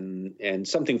up, and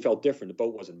something felt different. The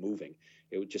boat wasn't moving.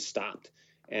 It just stopped.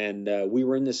 And we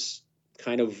were in this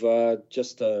kind of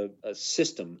just a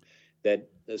system that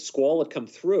the squall had come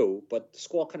through, but the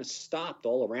squall kind of stopped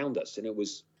all around us. And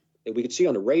we could see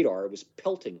on the radar, it was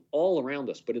pelting all around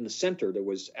us. But in the center, there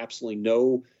was absolutely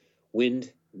no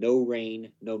wind, no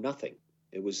rain, no nothing.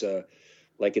 It was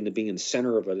like being in the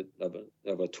center of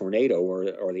a tornado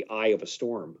or the eye of a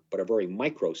storm, but a very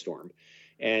micro storm.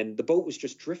 And the boat was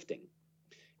just drifting.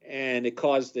 And it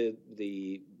caused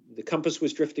the compass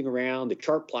was drifting around. The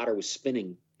chart plotter was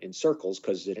spinning in circles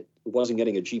because it wasn't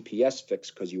getting a GPS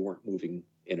fix because you weren't moving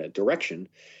in a direction.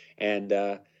 And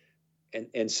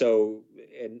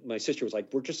and my sister was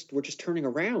like, we're just turning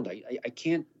around. I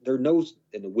can't. There are no,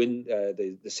 and the wind,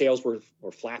 the sails were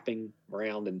flapping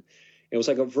around, and it was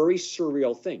like a very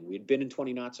surreal thing. We had been in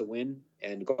 20 knots of wind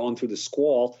and gone through the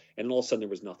squall, and all of a sudden there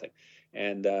was nothing.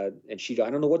 And she, I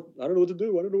don't know what to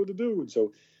do. I don't know what to do. And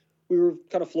so we were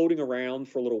kind of floating around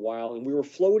for a little while, and we were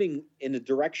floating in the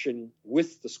direction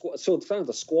with the squall. So kind of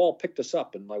the squall picked us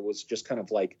up, and I was just kind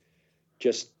of like,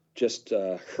 just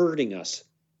herding us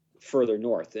further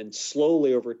north. And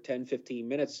slowly over 10, 15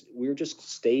 minutes, we were just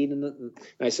staying in and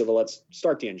I said, well, let's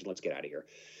start the engine. Let's get out of here.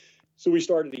 So we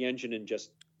started the engine and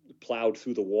just plowed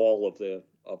through the wall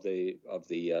of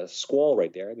the squall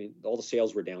right there. I mean, all the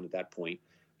sails were down at that point.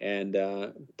 And,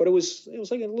 but it was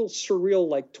like a little surreal,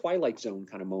 like Twilight Zone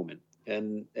kind of moment.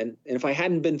 And if I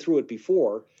hadn't been through it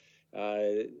before,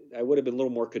 I would have been a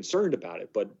little more concerned about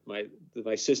it. But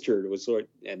my sister was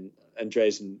and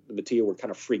Andres and Mattia were kind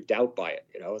of freaked out by it.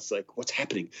 It's like, what's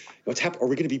happening? Are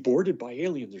we going to be boarded by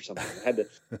aliens or something?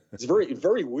 It's a very,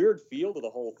 very weird feel to the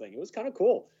whole thing. It was kind of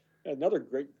cool. Another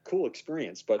great, cool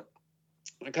experience. But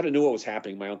I kind of knew what was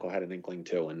happening. My uncle had an inkling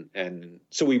too. And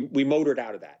so we motored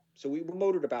out of that. So we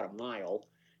motored about a mile,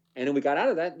 and then we got out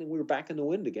of that, and we were back in the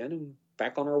wind again and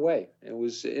back on our way. It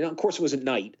was, of course, it was at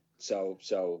night. So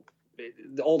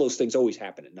all those things always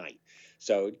happen at night.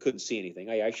 So it couldn't see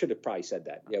anything. I should have probably said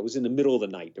that. Yeah, it was in the middle of the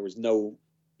night. There was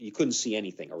you couldn't see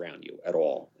anything around you at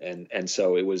all. And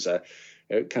so it was a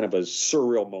kind of a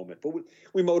surreal moment. But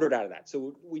we motored out of that.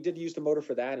 So we did use the motor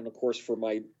for that. And of course, for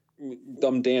my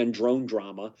Dumb Dan drone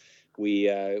drama, we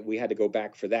had to go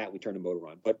back for that. We turned the motor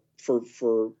on. But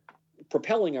for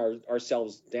propelling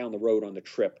ourselves down the road on the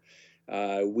trip,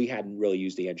 we hadn't really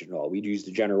used the engine at all. We'd used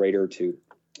the generator to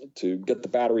get the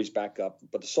batteries back up,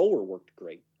 but the solar worked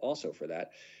great also for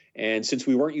that. And since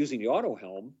we weren't using the auto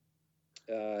helm,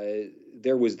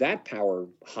 there was that power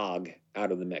hog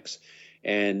out of the mix.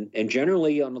 And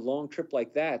generally on a long trip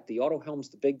like that, the auto helm's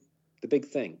the big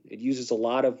thing. It uses a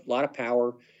lot of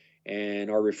power,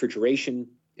 and our refrigeration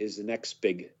is the next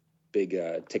big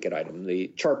ticket item. The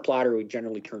chart plotter, we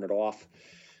generally turn it off,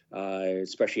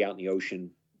 especially out in the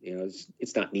ocean.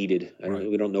 It's not needed. Right.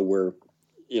 We don't know where.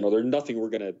 There's nothing we're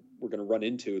gonna run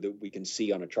into that we can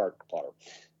see on a chart plotter,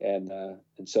 and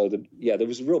so there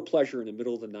was a real pleasure in the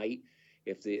middle of the night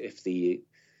if the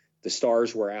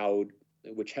stars were out,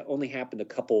 which only happened a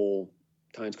couple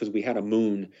times because we had a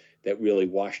moon that really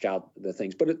washed out the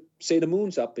things. But say the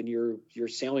moon's up and you're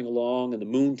sailing along, and the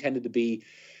moon tended to be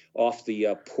off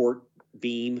the port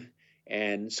beam,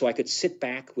 and so I could sit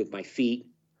back with my feet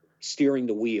steering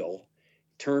the wheel,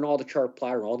 turn all the chart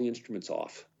plotter and all the instruments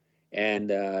off. And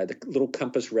the little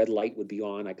compass red light would be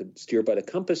on. I could steer by the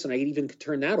compass, and I even could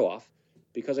turn that off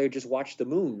because I would just watch the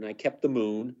moon. And I kept the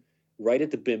moon right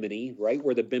at the bimini, right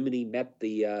where the bimini met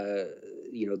the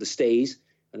stays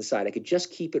on the side. I could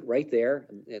just keep it right there,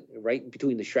 right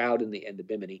between the shroud and the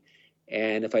bimini.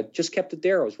 And if I just kept it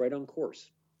there, I was right on course.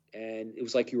 And it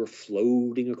was like you were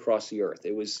floating across the earth.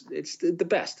 It's the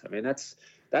best. I mean, that's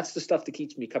the stuff that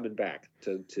keeps me coming back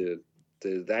to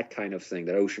that kind of thing,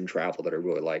 that ocean travel that I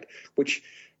really like, which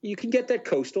you can get that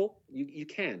coastal. You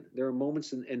can. There are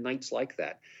moments and nights like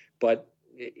that, but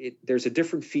there's a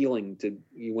different feeling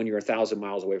when you're 1,000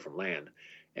 miles away from land,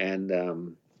 and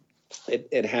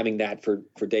having that for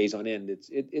days on end,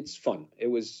 it's fun. It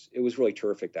was really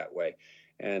terrific that way,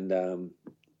 and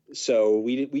so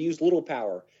we used little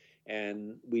power,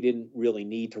 and we didn't really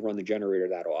need to run the generator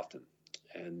that often,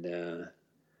 and.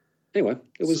 Anyway,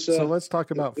 it was. So let's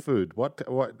talk about food. What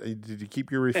did you keep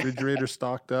your refrigerator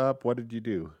stocked up? What did you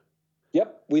do?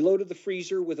 Yep, we loaded the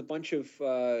freezer with a bunch of.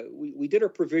 We did our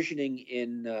provisioning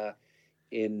in where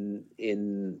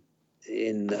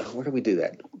did we do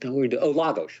that?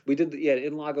 Lagos. We did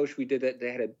in Lagos. We did that.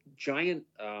 They had a giant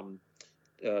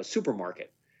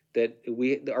supermarket that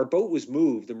our boat was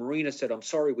moved. The marina said, "I'm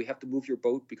sorry, we have to move your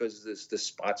boat because this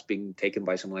spot's being taken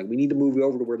by someone. We need to move you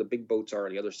over to where the big boats are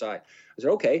on the other side." I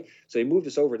said, "Okay." So they moved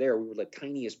us over there. We were the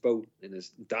tiniest boat in this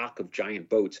dock of giant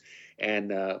boats, and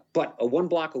but 1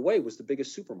 block away was the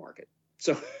biggest supermarket.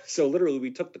 So literally,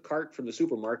 we took the cart from the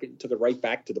supermarket and took it right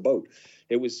back to the boat.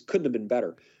 Couldn't have been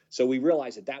better. So we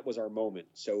realized that was our moment.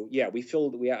 So yeah, I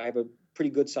have a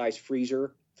pretty good sized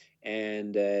freezer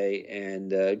and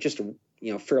just a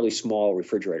fairly small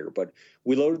refrigerator, but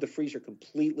we loaded the freezer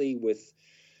completely with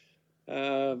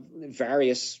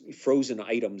various frozen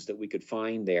items that we could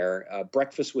find there.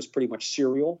 Breakfast was pretty much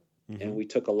cereal, and we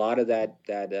took a lot of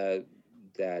the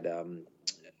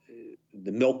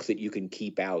milk that you can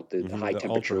keep out, the high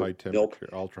temperature milk,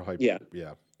 ultra high. Yeah.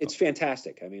 It's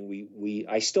fantastic. I mean,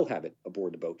 I still have it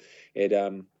aboard the boat.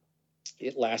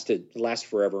 it lasted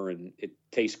forever, and it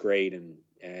tastes great.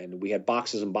 And we had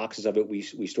boxes and boxes of it. We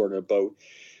stored in a boat.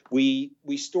 We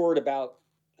stored about,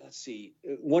 let's see,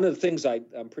 one of the things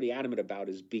I'm pretty adamant about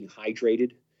is being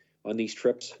hydrated on these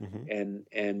trips.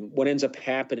 And what ends up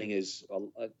happening is,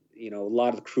 a lot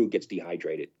of the crew gets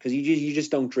dehydrated because you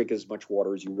just don't drink as much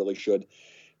water as you really should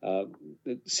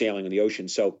sailing in the ocean.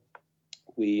 So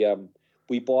we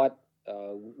bought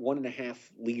 1.5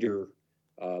 liter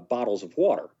bottles of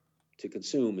water to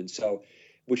consume, and so,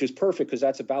 which is perfect because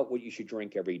that's about what you should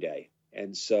drink every day.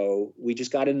 And so we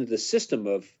just got into the system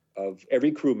of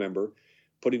every crew member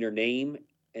putting their name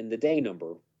and the day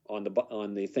number on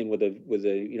the thing with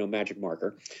a magic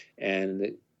marker,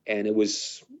 and it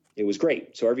was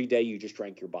great. So every day you just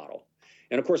drank your bottle.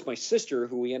 And of course, my sister,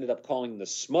 who we ended up calling the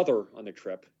smother on the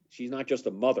trip, she's not just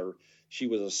a mother, she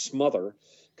was a smother,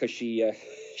 because she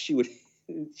would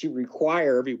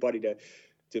require everybody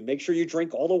to make sure you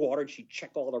drink all the water. She'd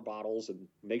check all their bottles and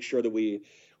make sure that we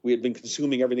had been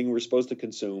consuming everything we were supposed to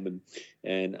consume.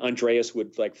 And Andreas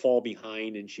would fall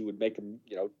behind, and she would make him,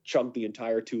 chunk the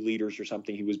entire 2 liters or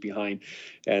something he was behind,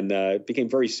 and became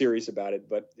very serious about it.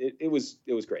 But it was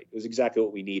great. It was exactly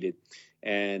what we needed.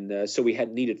 And so we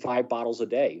had needed 5 bottles a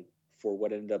day for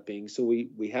what ended up being. So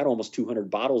we had almost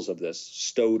 200 bottles of this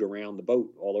stowed around the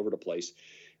boat all over the place,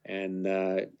 and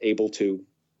able to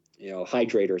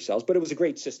hydrate ourselves. But it was a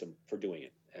great system for doing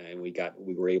it, and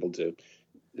we were able to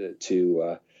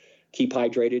keep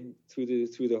hydrated through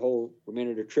the whole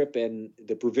remainder of the trip, and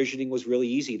the provisioning was really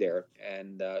easy there.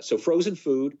 And so frozen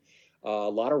food, a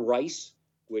lot of rice,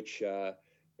 which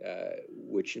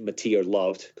Mattia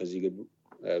loved because you could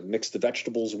mix the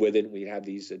vegetables with it. We'd have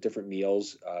these different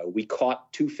meals. We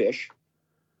caught 2 fish.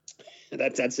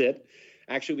 That's it.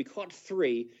 Actually, we caught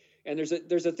 3. And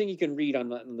there's a thing you can read on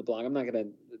the blog. I'm not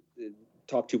going to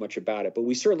talk too much about it, but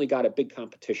we certainly got a big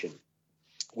competition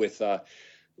with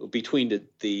between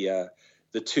the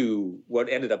 2, what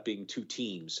ended up being 2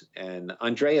 teams. And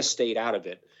Andreas stayed out of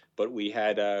it, but we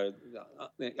had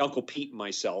Uncle Pete and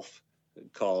myself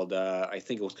called I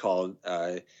think it was called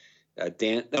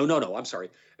Dan. No, I'm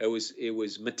sorry. It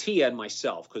was Mattia and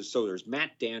myself, because there's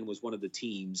Matt. Dan was one of the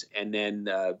teams, and then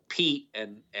Pete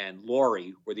and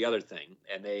Lori were the other thing.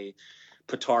 And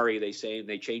Patari,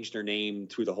 they changed their name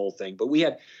through the whole thing. But we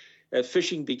had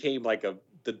fishing became like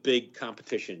the big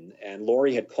competition, and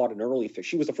Lori had caught an early fish.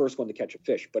 She was the first one to catch a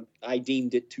fish, but I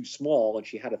deemed it too small, and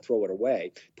she had to throw it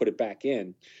away, put it back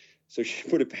in. So she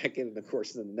put it back in, and of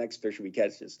course, the next fish we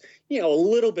catch is, a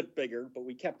little bit bigger, but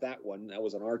we kept that one. That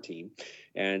was on our team.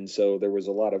 And so there was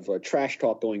a lot of trash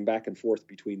talk going back and forth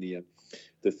between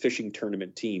the fishing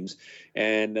tournament teams.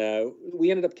 And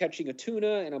we ended up catching a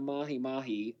tuna and a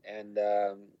mahi-mahi.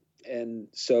 And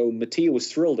so Mattia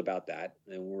was thrilled about that,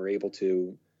 and we were able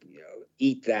to,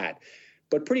 eat that.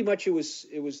 But pretty much it was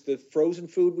the frozen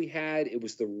food we had. It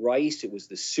was the rice. It was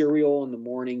the cereal in the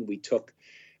morning. We took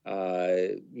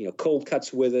cold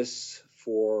cuts with us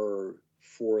for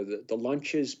the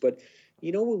lunches, but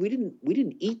we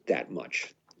didn't eat that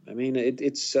much. I mean,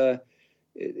 it's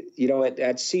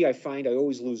at sea, I find I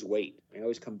always lose weight. I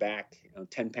always come back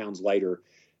 10 pounds lighter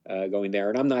going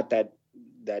there, and I'm not that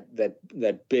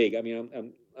big. I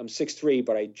mean, I'm 6'3",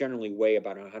 but I generally weigh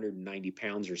about 190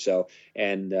 pounds or so,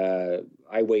 and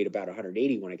I weighed about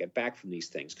 180 when I get back from these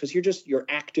things, because you're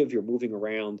active, you're moving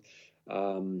around.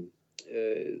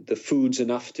 The food's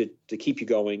enough to keep you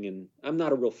going, and I'm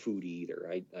not a real foodie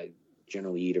either. I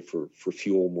generally eat it for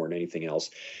fuel more than anything else,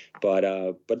 but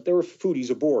there were foodies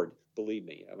aboard. Believe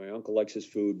me, my uncle likes his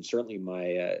food, and certainly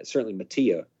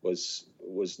Mattia was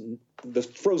the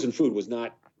frozen food was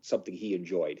not something he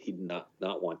enjoyed. He did not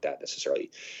want that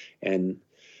necessarily, and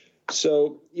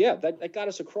so that got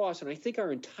us across. And I think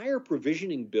our entire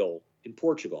provisioning bill in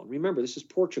Portugal, and remember this is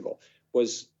Portugal,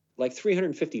 was like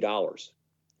 $350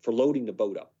 for loading the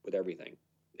boat up with everything.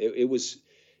 It was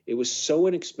so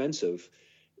inexpensive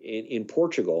in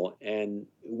Portugal, and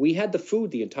we had the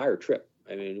food the entire trip.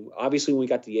 I mean, obviously when we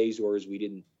got to the Azores, we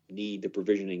didn't need the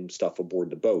provisioning stuff aboard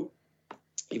the boat,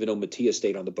 even though Mattia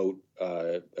stayed on the boat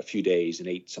a few days and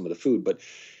ate some of the food. But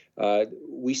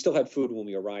we still had food when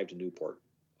we arrived in Newport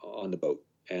on the boat.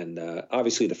 And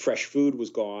obviously the fresh food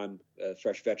was gone,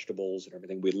 fresh vegetables and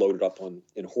everything we loaded up on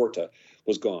in Horta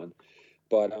was gone.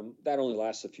 But that only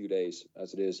lasts a few days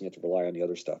as it is. You have to rely on the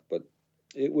other stuff. But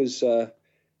it was,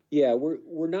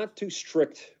 we're not too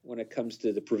strict when it comes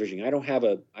to the provisioning. I don't have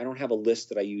a list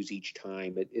that I use each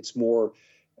time. It's more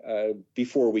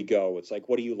before we go. It's like,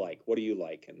 what do you like? What do you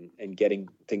like? And getting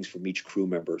things from each crew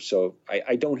member. So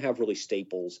I don't have really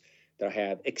staples that I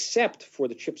have, except for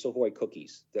the Chips Ahoy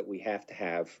cookies that we have to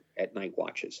have at night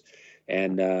watches.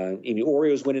 And the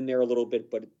Oreos went in there a little bit,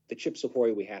 but the Chips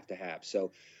Ahoy we have to have.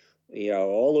 So,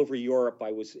 all over Europe,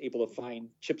 I was able to find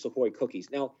Chips Ahoy cookies.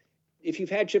 Now, if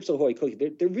you've had Chips Ahoy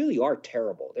cookies, they really are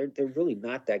terrible. They're really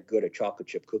not that good, a chocolate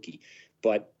chip cookie.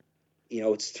 But,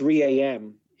 it's 3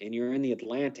 a.m. and you're in the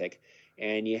Atlantic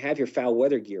and you have your foul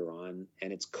weather gear on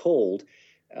and it's cold,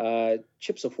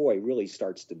 Chips Ahoy really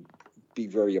starts to be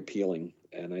very appealing.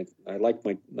 And I like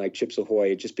my Chips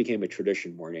Ahoy. It just became a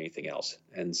tradition more than anything else.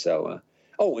 And so,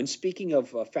 and speaking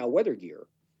of foul weather gear.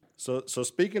 So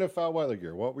speaking of foul weather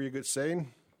gear, what were you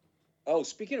saying? Oh,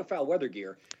 speaking of foul weather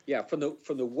gear, yeah, from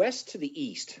the west to the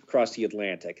east across the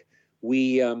Atlantic,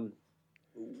 we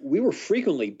were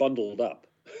frequently bundled up.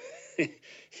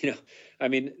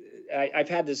 I've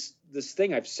had this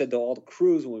thing I've said to all the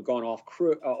crews when we've gone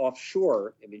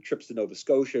offshore. Trips to Nova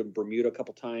Scotia and Bermuda a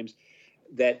couple times.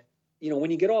 That when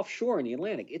you get offshore in the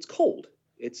Atlantic, it's cold.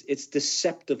 It's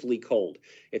deceptively cold.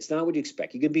 It's not what you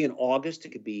expect. You could be in August. It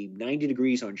could be 90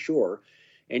 degrees on shore,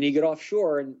 and you get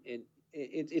offshore and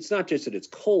it's not just that it's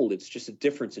cold, it's just a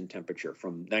difference in temperature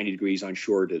from 90 degrees on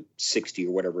shore to 60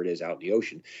 or whatever it is out in the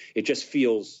ocean. It just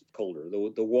feels colder.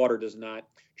 The water does not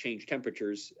change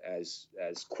temperatures as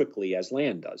quickly as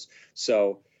land does.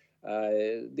 So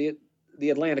the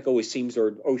Atlantic always seems,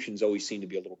 or oceans always seem to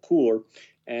be a little cooler.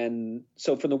 And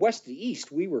so from the west to the east,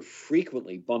 we were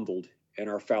frequently bundled in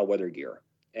our foul weather gear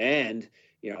and,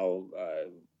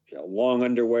 long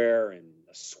underwear and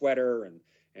a sweater and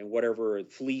whatever,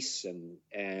 fleece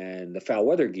and the foul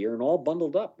weather gear, and all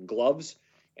bundled up, and gloves.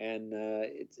 And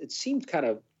it seemed kind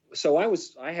of, so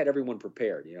I had everyone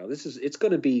prepared. It's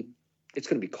going to be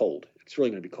cold. It's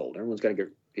really going to be cold. Everyone's got to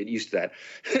get used to that.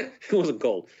 It wasn't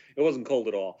cold. It wasn't cold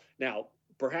at all. Now,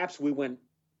 perhaps we went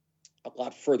a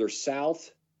lot further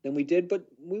south than we did, but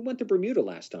we went to Bermuda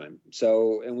last time.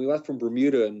 So, and we left from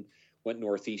Bermuda and went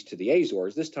northeast to the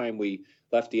Azores. This time we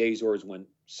left the Azores, went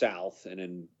south, and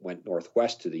then went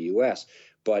northwest to the U.S.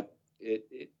 But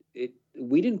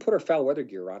we didn't put our foul weather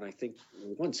gear on, I think,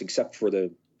 once, except for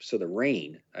the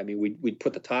rain. We'd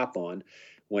put the top on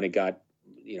when it got,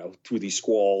 through these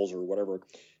squalls or whatever,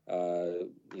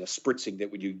 spritzing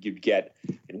that you'd get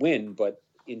in wind. But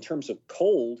in terms of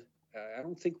cold, I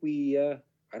don't think we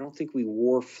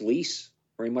wore fleece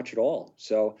very much at all.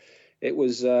 So it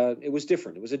was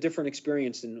different. It was a different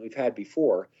experience than we've had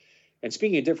before. And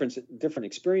speaking of different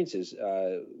experiences,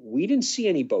 we didn't see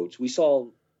any boats. We saw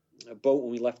a boat when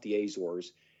we left the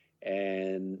Azores,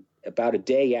 and about a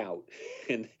day out,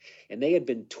 and they had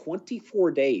been 24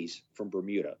 days from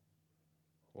Bermuda.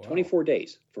 Wow. 24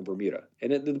 days from Bermuda,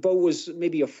 and the boat was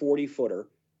maybe a 40-footer,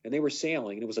 and they were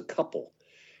sailing, and it was a couple.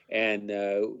 And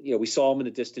we saw them in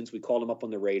the distance. We called them up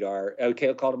on the radar.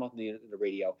 Called them up on the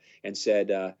radio and said,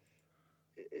 who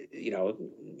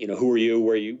are you?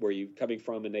 Where are you coming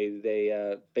from? And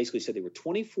they basically said they were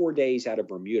 24 days out of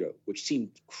Bermuda, which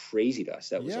seemed crazy to us.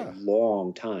 That was a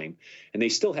long time. And they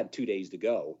still had 2 days to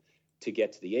go to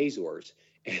get to the Azores.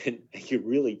 And you could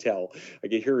really tell, I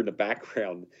could hear in the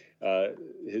background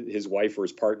his wife or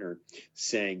his partner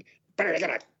saying, "Better get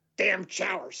a damn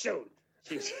shower soon."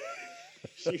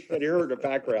 She could hear in the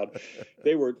background.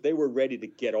 They were ready to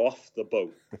get off the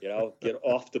boat, get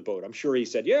off the boat. I'm sure he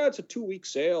said, "Yeah, it's a 2-week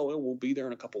sail, and we'll be there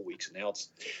in a couple of weeks." And now it's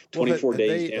 24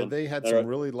 days down. They had some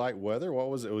really light weather. What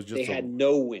was it? It was just they had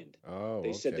no wind. Oh,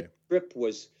 they said the trip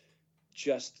was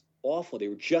just awful. They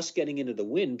were just getting into the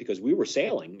wind because we were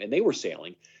sailing and they were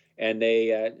sailing, and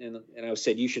they and I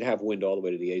said you should have wind all the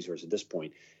way to the Azores at this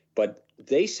point, but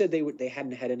they said they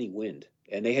hadn't had any wind.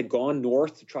 And they had gone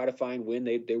north to try to find wind.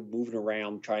 They were moving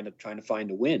around trying to find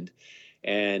the wind,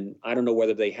 and I don't know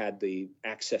whether they had the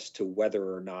access to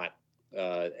weather or not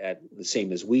at the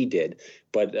same as we did.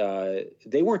 But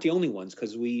they weren't the only ones,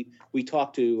 because we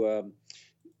talked to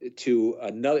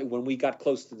another when we got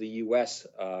close to the U.S.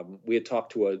 We had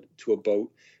talked to a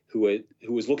boat who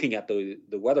was looking at the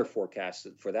weather forecast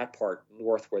for that part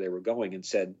north where they were going, and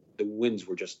said the winds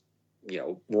were just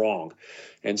wrong.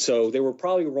 And so they were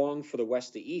probably wrong for the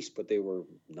west to east, but they were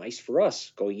nice for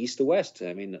us going east to west.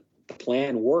 The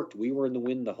plan worked. We were in the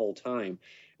wind the whole time.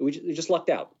 We just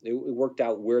lucked out. It worked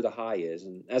out where the high is.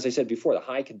 And as I said before, the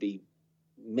high can be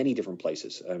many different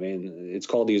places. It's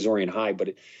called the Azorean High,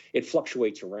 but it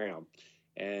fluctuates around.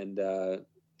 And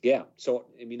so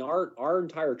our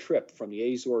entire trip from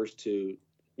the Azores to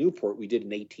Newport, we did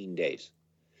in 18 days.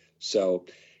 So,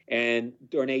 and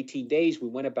during 18 days, we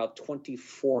went about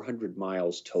 2,400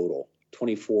 miles total,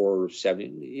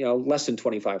 2,470, less than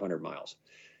 2,500 miles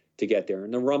to get there.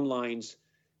 And the rum lines,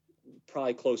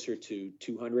 probably closer to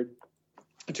 200.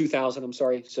 2000. I'm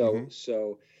sorry.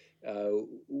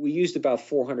 We used about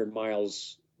 400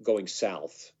 miles going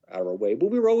south out of our way, but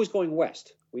we were always going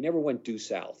west. We never went due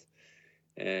south.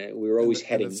 We were always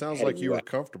heading. And it sounds like you were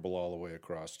comfortable all the way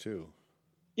across too.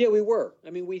 Yeah, we were. I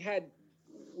mean, we had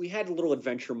little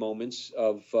adventure moments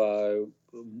of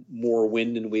more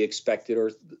wind than we expected,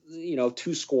 or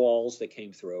 2 squalls that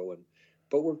came through,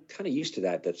 but we're kind of used to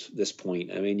that at this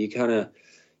point. I mean,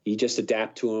 you just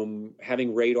adapt to them.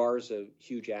 Having radar is a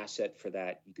huge asset for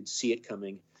that. You can see it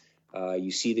coming.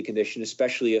 You see the condition,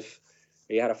 especially if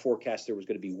you had a forecast there was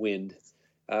going to be wind.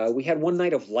 We had one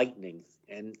night of lightning,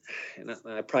 and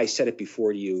I probably said it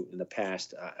before to you in the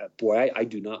past. I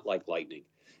do not like lightning.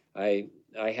 I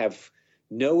have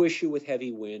no issue with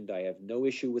heavy wind. I have no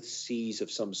issue with seas of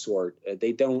some sort.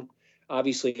 They don't.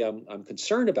 Obviously, I'm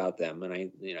concerned about them, and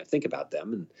I think about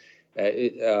them.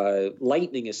 And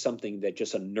lightning is something that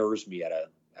just unnerves me at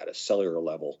a cellular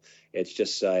level. It's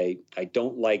just I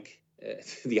don't like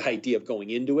the idea of going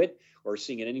into it or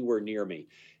seeing it anywhere near me.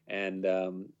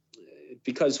 And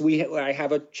because I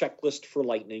have a checklist for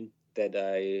lightning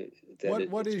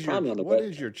what is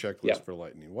your checklist for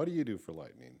lightning? What do you do for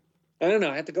lightning? I don't know.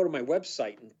 I have to go to my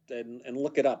website and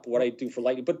look it up, what I do for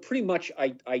lightning. But pretty much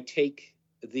I take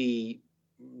the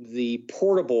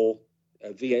portable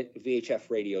VHF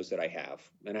radios that I have,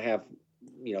 and I have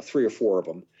 3 or 4 of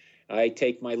them. I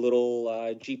take my little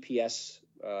GPS,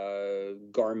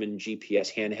 Garmin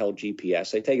GPS, handheld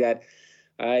GPS. I take that,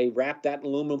 I wrap that in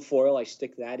aluminum foil. I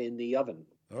stick that in the oven.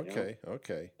 Okay.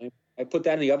 I put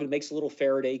that in the oven. It makes a little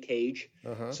Faraday cage,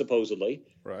 supposedly,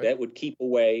 that would keep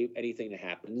away anything that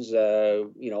happens. I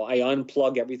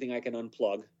unplug everything I can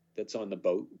unplug that's on the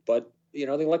boat, but the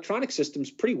electronic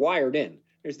system's pretty wired in.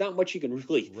 There's not much you can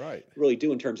really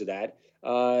do in terms of that.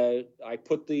 I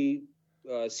put the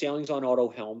sailings on auto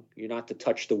helm. You're not to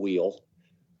touch the wheel,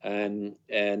 and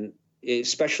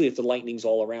especially if the lightning's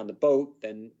all around the boat,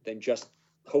 then just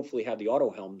hopefully have the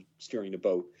auto helm steering the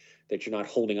boat, that you're not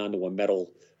holding onto a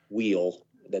metal wheel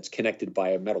that's connected by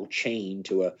a metal chain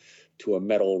to a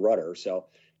metal rudder. So,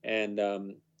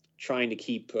 and trying to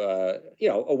keep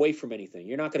away from anything.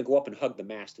 You're not going to go up and hug the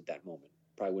mast at that moment.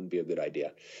 Probably wouldn't be a good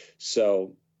idea.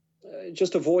 So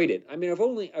just avoid it. I mean,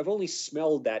 I've only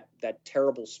smelled that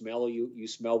terrible smell you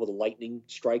smell when a lightning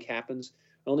strike happens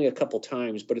only a couple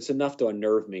times, but it's enough to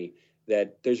unnerve me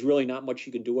that there's really not much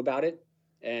you can do about it.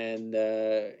 And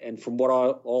from what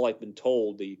all I've been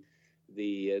told, the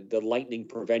lightning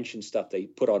prevention stuff they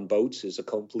put on boats is a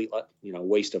complete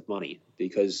waste of money,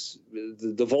 because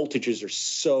the voltages are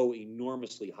so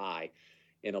enormously high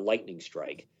in a lightning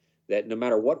strike that no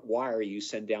matter what wire you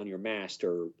send down your mast,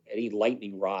 or any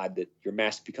lightning rod that your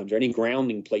mast becomes, or any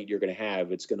grounding plate you're going to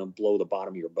have, it's going to blow the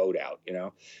bottom of your boat out.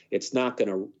 It's not going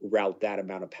to route that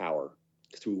amount of power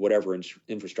through whatever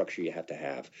infrastructure you have to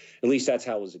have. At least that's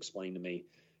how it was explained to me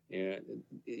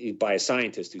by a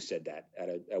scientist who said that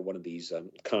at one of these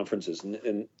conferences.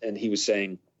 And he was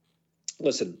saying,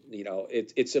 listen,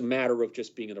 it's a matter of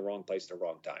just being in the wrong place at the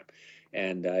wrong time.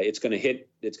 And it's going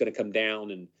to come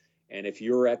down, and if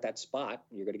you're at that spot,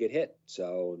 you're going to get hit.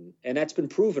 So, and that's been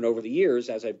proven over the years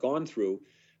as I've gone through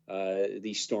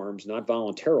these storms, not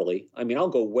voluntarily. I mean, I'll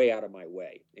go way out of my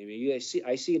way. I mean, I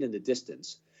see it in the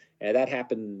distance. And that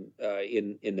happened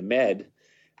in the Med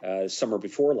summer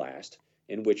before last,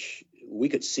 in which we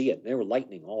could see it. There were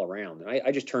lightning all around. And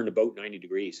I just turned the boat 90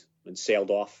 degrees and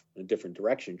sailed off in a different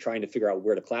direction, trying to figure out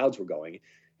where the clouds were going.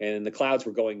 And the clouds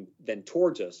were going then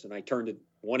towards us. And I turned it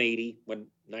 180, went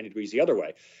 90 degrees the other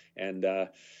way. And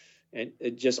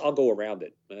it just, I'll go around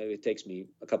it. It takes me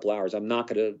a couple hours. I'm not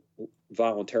going to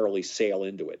voluntarily sail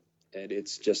into it. And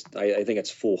it's just, I think it's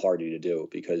foolhardy to do,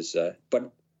 because,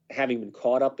 but having been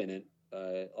caught up in it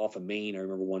off of Maine, I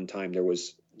remember one time there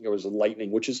was a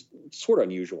lightning, which is sort of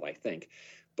unusual, I think,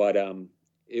 but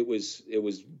it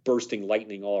was bursting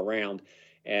lightning all around,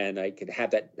 and I could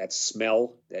have that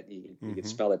smell that you could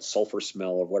smell, that sulfur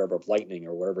smell of whatever, of lightning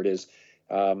or whatever it is,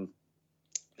 and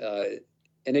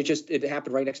it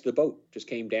happened right next to the boat. Just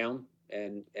came down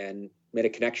and made a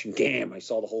connection. Damn! I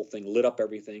saw the whole thing, lit up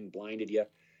everything, blinded you,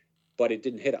 but it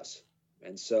didn't hit us,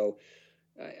 and so.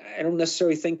 I don't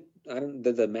necessarily think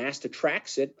the mast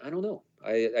attracts it. I don't know.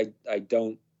 I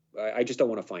just don't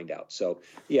want to find out. So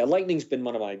yeah, lightning's been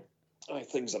one of my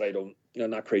things that I don't,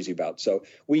 not crazy about. So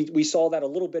we saw that a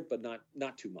little bit, but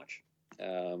not too much.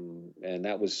 And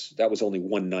that was only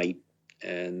one night,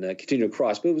 and continued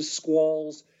across. But it was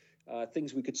squalls,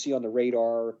 things we could see on the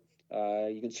radar.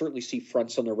 You can certainly see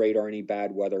fronts on the radar. Any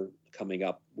bad weather coming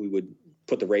up, we would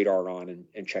put the radar on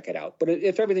and check it out. But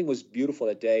if everything was beautiful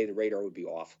that day, the radar would be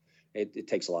off, It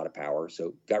takes a lot of power.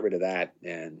 So got rid of that,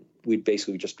 and we'd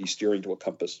basically just be steering to a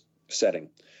compass setting,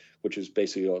 which is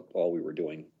basically all we were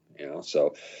doing.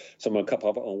 So I'm going to cup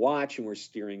up on a watch, and we're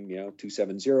steering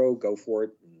 270, go for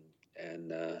it,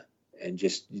 and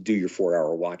just do your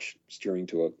 4-hour watch steering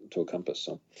to a compass.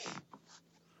 So.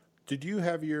 Did you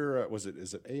have your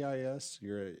is it AIS?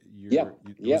 Yeah.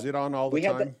 Was it on all the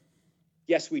time?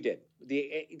 Yes, we did.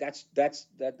 That's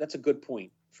a good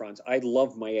point, Franz. I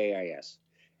love my AIS,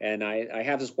 and I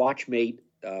have this Watchmate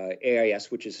AIS,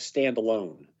 which is a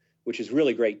standalone, which is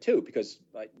really great too, because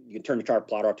you can turn the chart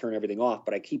plotter, I'll turn everything off,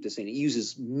 but I keep this in. It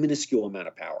uses minuscule amount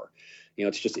of power.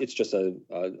 It's just a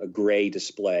gray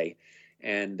display,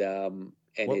 and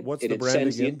what's the brand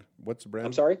again? What's the brand?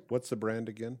 I'm sorry. What's the brand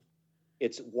again?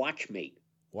 It's Watchmate.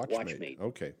 Watchmate.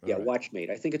 Okay. Yeah, right.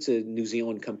 Watchmate. I think it's a New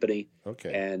Zealand company.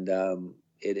 Okay. And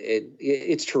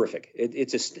it's terrific.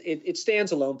 It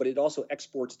stands alone, but it also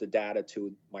exports the data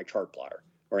to my chart plotter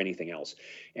or anything else.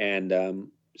 And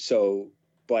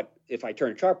but if I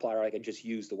turn a chart plotter, I can just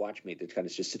use the Watchmate that kind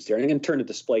of just sits there. And I can turn the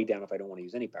display down if I don't want to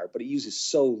use any power. But it uses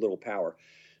so little power.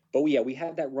 But we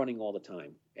had that running all the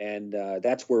time, and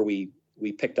that's where we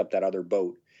picked up that other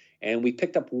boat, and we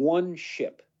picked up one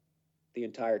ship the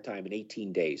entire time in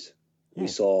 18 days. We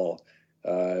saw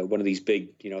one of these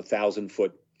big,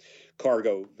 1,000-foot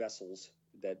cargo vessels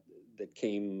that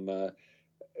came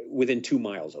within 2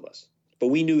 miles of us. But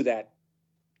we knew that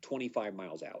 25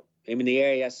 miles out. I mean, the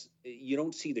AIS, you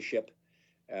don't see the ship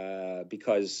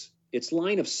because it's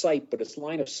line of sight, but it's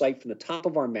line of sight from the top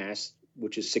of our mast,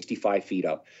 which is 65 feet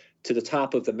up, to the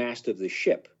top of the mast of the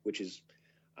ship, which is,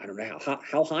 I don't know,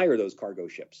 how high are those cargo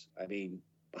ships? I mean,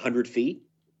 100 feet?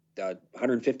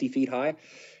 150 feet high,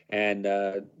 and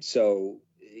so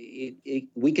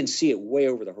we can see it way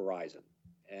over the horizon,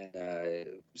 and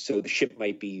so the ship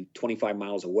might be 25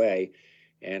 miles away,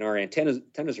 and our antennas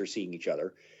are seeing each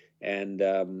other, and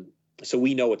so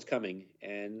we know it's coming.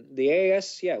 And the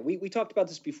AIS, we talked about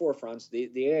this before, Franz.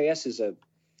 The AIS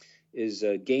is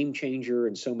a game changer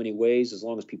in so many ways, as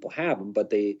long as people have them.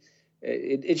 But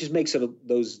it just makes it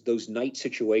those night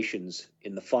situations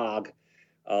in the fog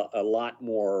a lot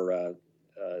more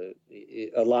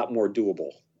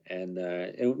doable, and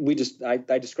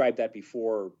I described that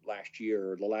before last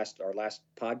year, our last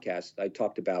podcast. I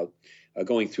talked about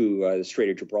going through the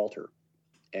Strait of Gibraltar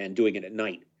and doing it at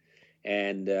night,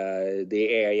 and the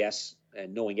AIS,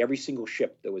 and knowing every single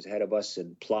ship that was ahead of us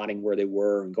and plotting where they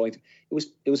were and going through.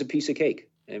 It was a piece of cake.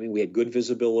 I mean, we had good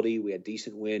visibility, we had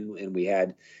decent wind, and we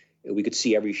could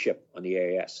see every ship on the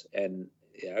AIS, and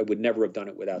I would never have done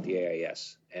it without the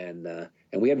AIS. And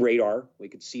we had radar. We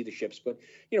could see the ships, but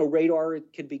radar,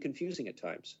 it can be confusing at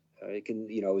times. It can,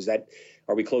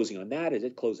 are we closing on that? Is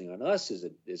it closing on us? Is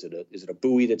it a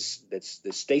buoy that's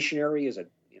stationary? Is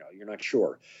it, you're not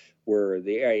sure. Where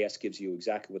the AIS gives you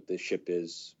exactly what the ship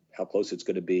is, how close it's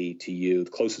going to be to you,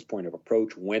 the closest point of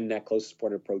approach, when that closest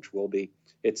point of approach will be.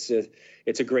 It's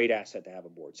a great asset to have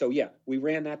aboard. So we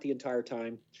ran that the entire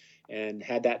time, and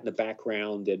had that in the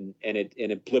background, and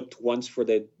it blipped once for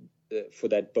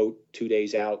that boat 2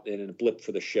 days out, and it blipped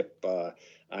for the ship.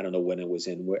 I don't know when it was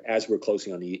as we're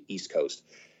closing on the East Coast,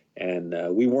 and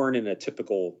we weren't in a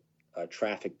typical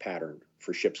traffic pattern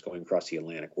for ships going across the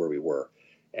Atlantic where we were,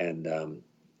 and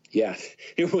we had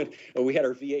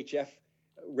our VHF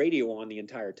radio on the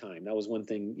entire time. That was one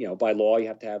thing. By law you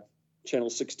have to have channel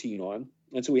 16 on,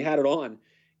 and so we had it on,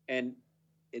 and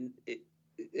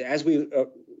as we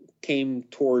came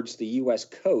towards the U.S.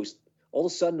 coast, all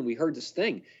of a sudden we heard this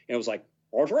thing, and it was like,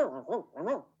 and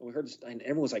we heard this, and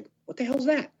everyone was like, "What the hell is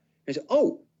that?" And I said,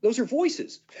 "Oh, those are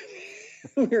voices."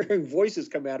 We were hearing voices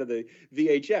come out of the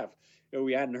VHF that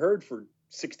we hadn't heard for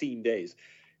 16 days,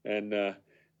 and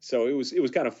so it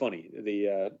was kind of funny.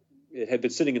 It had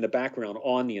been sitting in the background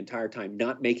on the entire time,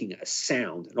 not making a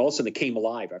sound, and all of a sudden it came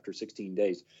alive after 16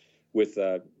 days. With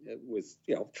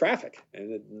traffic,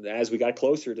 and as we got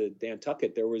closer to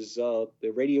Nantucket, there was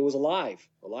the radio was alive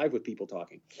with people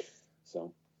talking.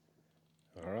 So,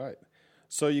 all right.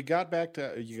 So you got back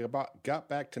to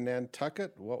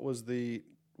Nantucket. What was the?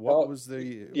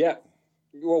 Yeah.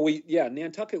 Well,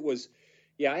 Nantucket was.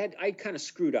 Yeah, I kind of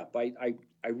screwed up. I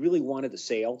really wanted to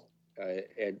sail,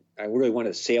 and I really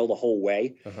wanted to sail the whole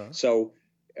way. Uh-huh. So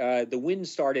the wind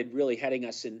started really heading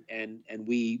us, and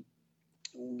we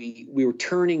were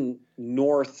turning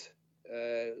north,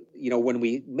 when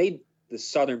we made the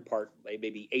southern part,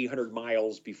 maybe 800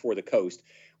 miles before the coast,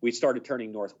 we started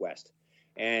turning northwest,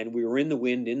 and we were in the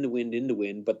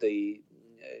wind, but the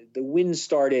wind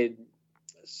started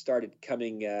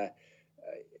coming,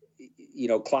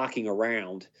 clocking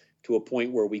around to a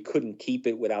point where we couldn't keep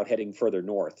it without heading further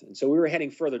north. And so we were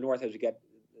heading further north as we got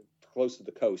close to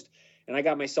the coast. And I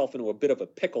got myself into a bit of a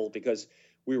pickle because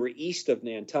we were east of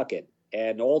Nantucket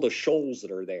and all the shoals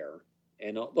that are there.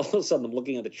 And all of a sudden I'm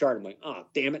looking at the chart. I'm like, oh,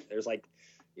 damn it. There's like,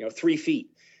 3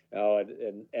 feet.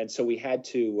 And so we had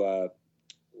to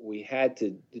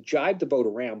jibe the boat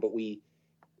around, but we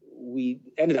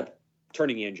ended up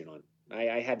turning the engine on.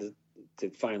 I had to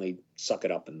finally suck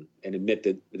it up and admit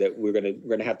that we're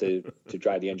gonna have to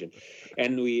drive the engine.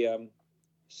 And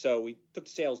so we took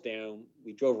the sails down,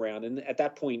 we drove around, and at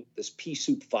that point this pea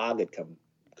soup fog had come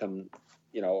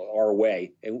our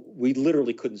way, and we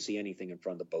literally couldn't see anything in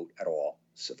front of the boat at all.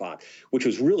 Fog, which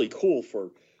was really cool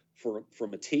for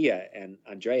Mattia and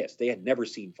Andreas. They had never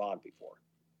seen fog before.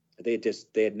 They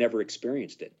had never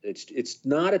experienced it. It's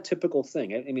not a typical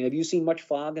thing. I mean, have you seen much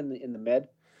fog in the Med,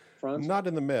 Franz? Not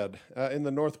in the Med. In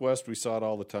the Northwest, we saw it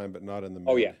all the time, but not in the Med.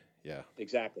 Oh yeah. Yeah,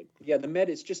 exactly. Yeah, the Med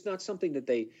is just not something that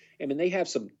they. I mean, they have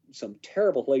some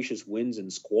terrible hellacious winds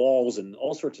and squalls and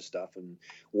all sorts of stuff and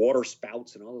water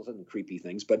spouts and all those other creepy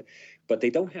things. But they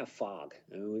don't have fog.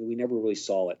 I mean, we never really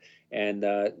saw it. And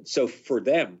so for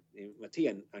them,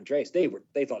 Mattia and Andreas, they thought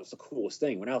it was the coolest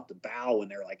thing. Went out the bow and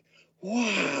they're like,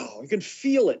 "Wow, you can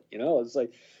feel it." It's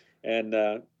like, and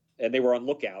they were on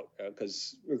lookout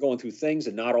because we're going through things,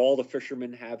 and not all the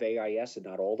fishermen have AIS, and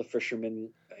not all the fishermen,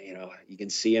 you can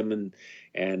see them,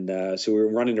 and so we were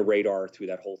running the radar through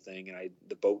that whole thing, and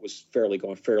the boat was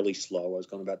going fairly slow. I was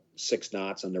going about 6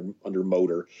 knots under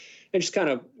motor, and just kind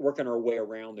of working our way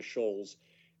around the shoals,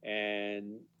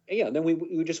 and then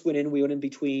we just went in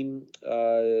between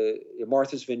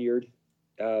Martha's Vineyard,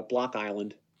 Block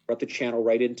Island, up the channel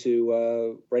right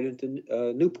into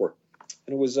Newport,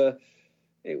 and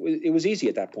it was easy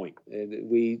at that point.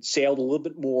 We sailed a little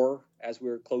bit more as we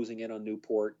were closing in on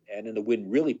Newport, and then the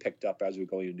wind really picked up as we were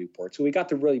going to Newport. So we got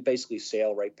to really basically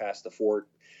sail right past the fort,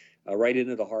 right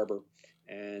into the harbor,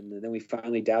 and then we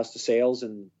finally doused the sails,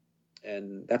 and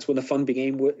that's when the fun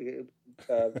began with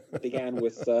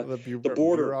the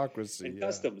border bureaucracy and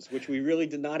customs, which we really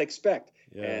did not expect.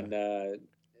 Yeah.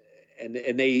 And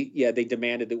they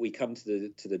demanded that we come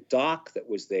to the dock that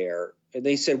was there, and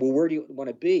they said, "Well, where do you want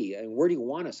to be? And where do you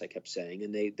want us?" I kept saying,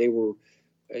 and they were,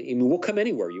 we'll come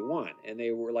anywhere you want. And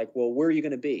they were like, "Well, where are you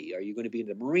going to be? Are you going to be in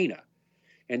the marina?"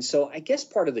 And so I guess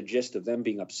part of the gist of them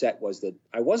being upset was that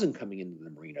I wasn't coming into the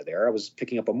marina there. I was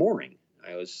picking up a mooring.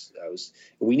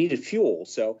 We needed fuel,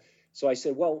 so I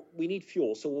said, "Well, we need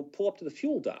fuel, so we'll pull up to the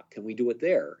fuel dock. Can we do it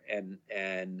there?" And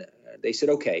they said,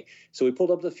 "Okay." So we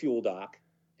pulled up to the fuel dock.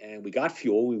 And we got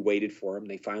fuel. We waited for them.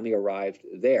 They finally arrived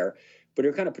there, but they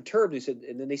were kind of perturbed.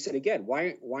 And then they said again,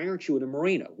 "Why aren't you in a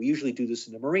marina? We usually do this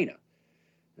in the marina."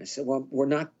 And I said, "Well, we're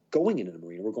not going into the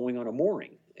marina. We're going on a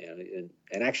mooring." And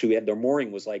actually, their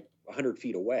mooring was like 100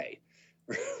 feet away,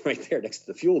 right there next to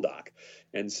the fuel dock.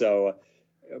 And so,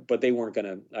 but they weren't going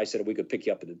to. I said, "We could pick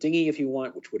you up in a dinghy if you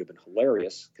want," which would have been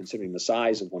hilarious considering the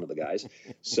size of one of the guys.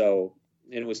 So,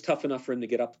 and it was tough enough for him to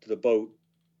get up to the boat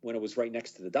when it was right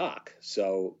next to the dock.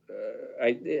 So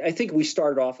I think we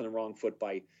started off on the wrong foot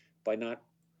by not,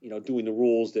 doing the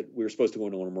rules that we were supposed to go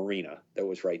into a marina that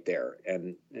was right there.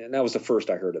 And that was the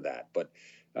first I heard of that. But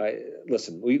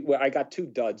listen, I got 2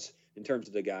 duds in terms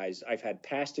of the guys. I've had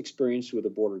past experience with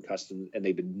the Border and Customs, and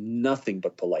they've been nothing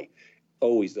but polite,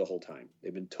 always the whole time.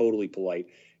 They've been totally polite.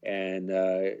 And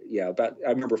I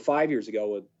remember 5 years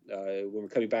ago when we were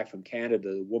coming back from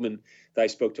Canada, the woman that I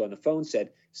spoke to on the phone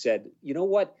said, "You know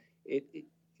what?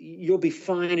 You'll be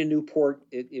fine in Newport.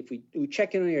 If we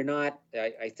check in on you or not,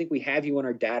 I think we have you on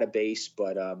our database,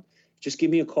 but just give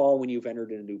me a call when you've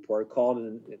entered into Newport." I called,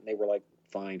 and they were like,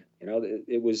 "Fine."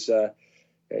 It was.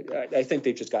 I think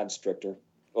they've just gotten stricter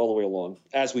all the way along,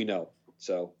 as we know.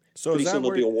 So pretty soon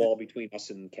there'll be a wall between us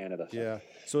and Canada. Yeah.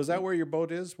 So is that where your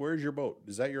boat is? Where's your boat?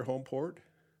 Is that your home port?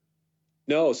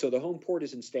 No. So the home port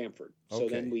is in Stamford. Okay. So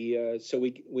then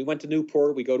we went to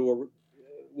Newport.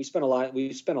 We spent a lot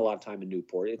of time in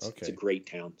Newport. It's a great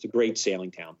town. It's a great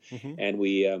sailing town. Mm-hmm. And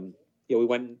we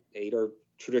went and ate our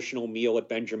traditional meal at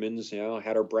Benjamin's,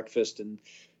 had our breakfast and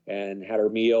had our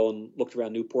meal and looked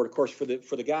around Newport. Of course, for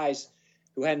the guys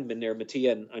who hadn't been there,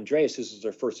 Mattia and Andreas, this is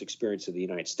their first experience of the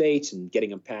United States and getting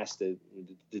them past the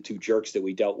 2 jerks that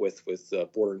we dealt with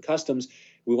Border and Customs.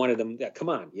 We wanted them, come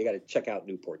on, you got to check out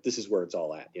Newport. This is where it's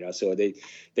all at, So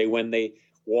when they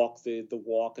walked the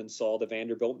walk and saw the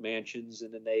Vanderbilt mansions,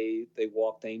 and then they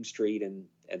walked Ames Street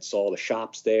and saw the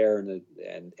shops there, and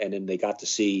then they got to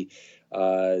see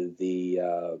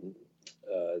the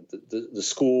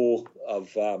school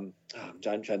of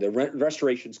the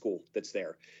restoration school that's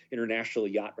there, International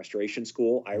Yacht Restoration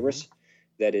School, IRIS. Mm-hmm.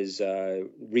 that is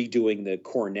redoing the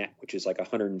Coronet, which is like a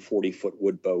 140-foot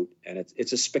wood boat, and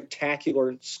it's a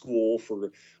spectacular school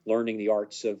for learning the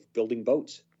arts of building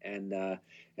boats. And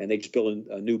they just built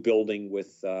a new building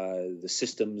with the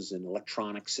systems and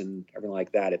electronics and everything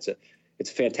like that. It's a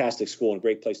fantastic school and a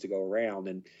great place to go around.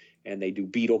 And they do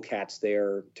beetle cats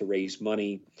there to raise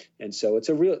money, and so it's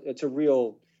a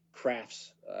real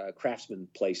craftsman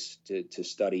place to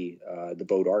study the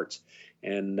boat arts.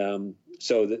 And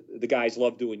so the guys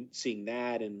love seeing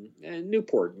that, and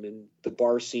Newport and the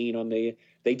bar scene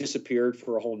they disappeared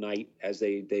for a whole night as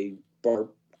they bar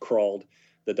crawled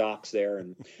the docks there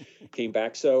and came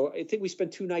back. So I think we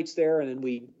spent 2 nights there, and then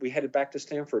we headed back to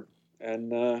Stamford.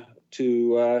 And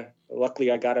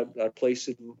luckily I got a place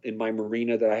in my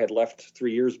marina that I had left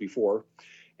 3 years before,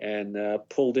 and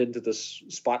pulled into this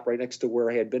spot right next to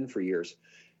where I had been for years.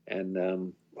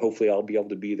 And hopefully I'll be able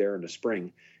to be there in the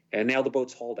spring. And now the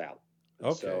boat's hauled out.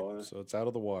 Okay, so it's out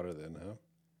of the water then, huh?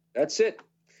 That's it.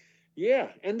 Yeah,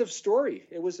 end of story.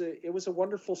 It was a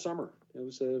wonderful summer.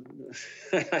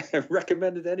 I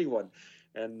recommend it to anyone,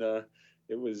 and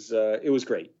it was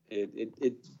great.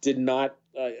 It did not,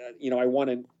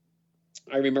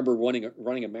 I remember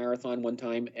running a marathon one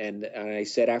time, and I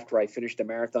said after I finished the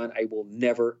marathon, I will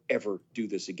never ever do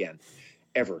this again,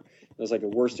 ever. It was like the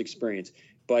worst experience.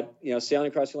 But sailing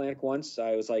across the Atlantic once,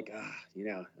 I was like,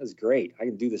 that was great. I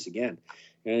can do this again.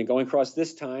 And going across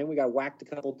this time, we got whacked a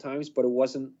couple of times, but it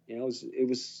wasn't. It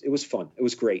was fun. It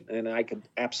was great, and I could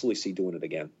absolutely see doing it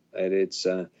again.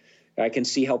 And I can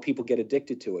see how people get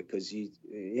addicted to it because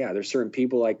there's certain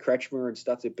people like Kretschmer and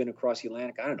stuff that've been across the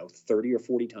Atlantic. I don't know, 30 or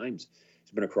 40 times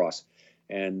he's been across,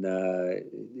 and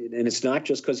it's not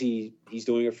just because he's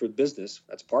doing it for business.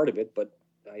 That's part of it, but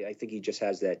I think he just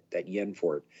has that yen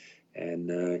for it,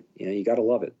 and you got to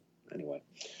love it anyway.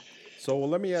 So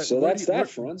let me ask. So that's that,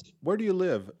 Franz. Where do you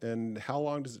live, and how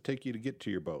long does it take you to get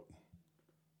to your boat?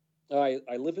 I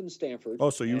live in Stamford. Oh,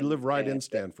 so you live right in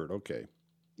Stamford? Okay.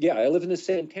 Yeah, I live in the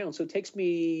same town, so it takes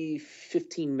me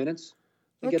 15 minutes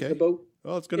to get to the boat.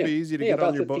 Well, it's going to be easy to get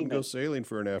on your boat and go sailing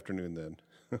for an afternoon then.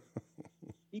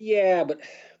 Yeah, but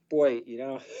boy,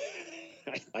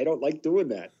 I don't like doing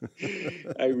that.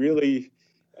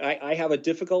 I have a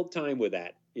difficult time with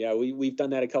that. We've done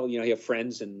that a couple. You have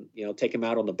friends and take them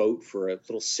out on the boat for a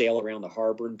little sail around the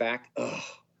harbor and back. Oh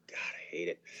God, I hate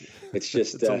it. It's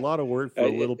just it's a lot of work for a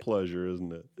little pleasure,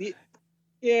 isn't it?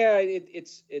 Yeah,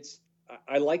 it's.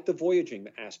 I like the voyaging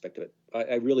aspect of it.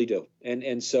 I really do.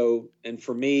 And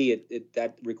for me,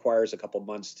 that requires a couple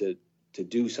months to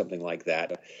do something like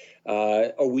that.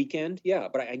 A weekend, yeah,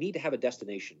 but I need to have a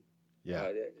destination.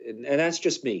 Yeah, and that's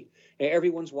just me.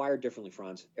 Everyone's wired differently,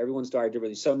 Franz. Everyone's wired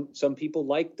differently. Some people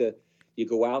like you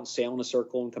go out and sail in a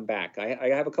circle and come back. I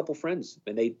have a couple friends,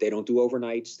 and they don't do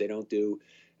overnights.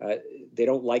 They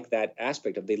don't like that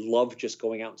aspect of. They love just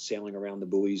going out and sailing around the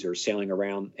buoys or sailing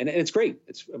around, and it's great.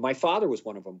 My father was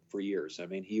one of them for years. I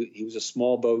mean, he was a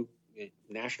small boat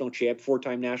national champ,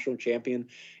 4-time national champion,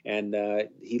 and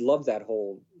he loved that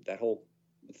whole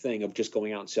thing of just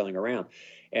going out and sailing around.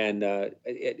 And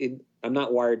I'm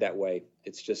not wired that way.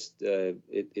 It's just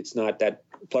it's not that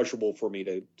pleasurable for me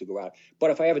to go out. But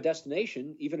if I have a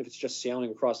destination, even if it's just sailing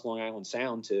across Long Island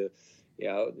Sound to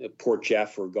Port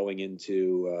Jeff or going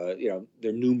into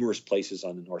there are numerous places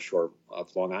on the North Shore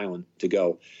of Long Island to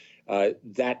go,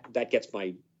 that gets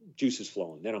my juices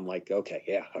flowing. Then I'm like,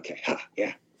 okay,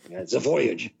 it's a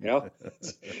voyage.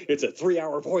 It's a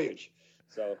 3-hour voyage,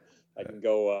 so I can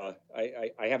go.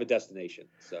 I have a destination.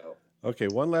 So okay,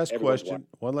 one last question.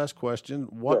 What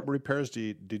Sure. repairs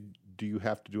do you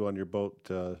have to do on your boat,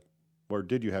 or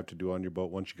did you have to do on your boat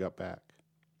once you got back?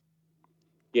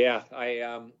 Yeah,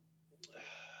 I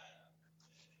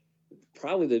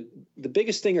probably the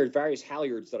biggest thing are various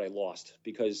halyards that I lost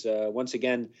because once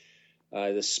again,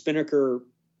 the spinnaker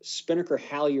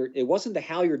halyard. It wasn't the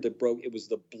halyard that broke. It was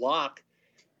the block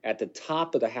at the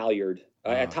top of the halyard,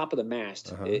 at top of the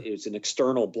mast. Uh-huh. It's an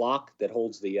external block that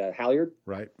holds the halyard.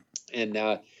 Right. And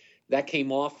that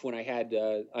came off when I had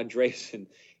Andres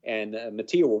and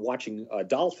Matteo were watching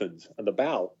dolphins on the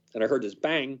bow, and I heard this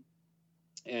bang,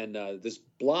 and this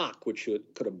block, which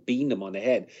could have beamed them on the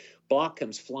head,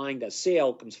 comes flying. The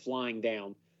sail comes flying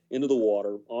down into the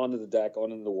water, onto the deck,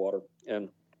 onto the water, and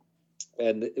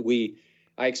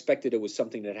I expected it was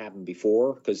something that happened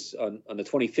before because on the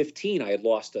 2015 I had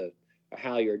lost a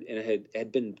halyard and it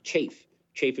had been chafe.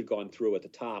 Chafe had gone through at the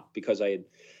top because I had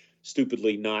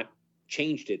stupidly not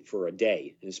changed it for a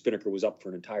day, and the spinnaker was up for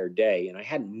an entire day, and I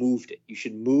hadn't moved it. You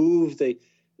should move the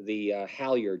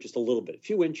halyard just a little bit, a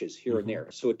few inches here and there,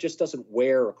 so it just doesn't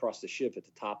wear across the ship at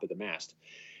the top of the mast.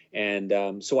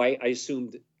 And so I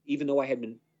assumed even though I had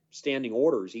been standing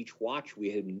orders, each watch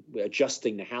we had been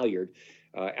adjusting the halyard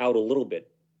out a little bit,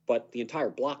 but the entire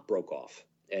block broke off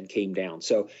and came down.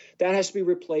 So that has to be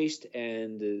replaced,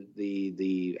 and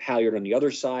the halyard on the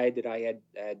other side that I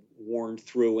had worn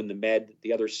through in the Med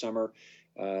the other summer,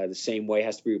 the same way,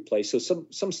 has to be replaced. So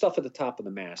some stuff at the top of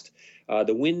the mast.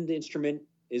 The wind instrument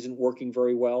isn't working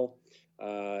very well.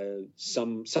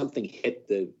 Something hit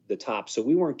the top, so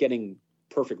we weren't getting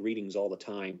perfect readings all the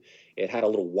time. It had a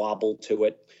little wobble to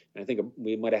it, and I think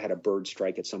we might have had a bird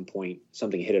strike at some point.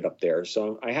 Something hit it up there,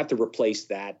 so I have to replace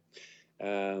that.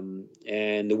 And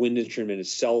the wind instrument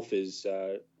itself is,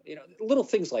 little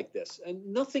things like this,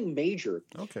 and nothing major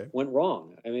went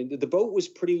wrong. I mean, the boat was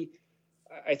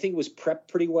I think it was prepped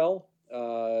pretty well.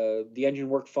 The engine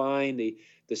worked fine.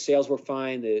 The sails were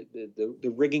fine.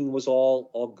 The rigging was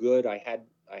all good. I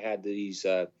had these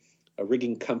a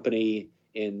rigging company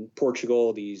in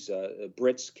Portugal. These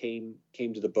Brits came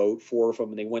to the boat, 4 of them,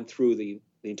 and they went through the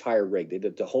entire rig. They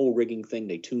did the whole rigging thing.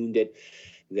 They tuned it.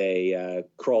 They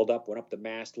crawled up, went up the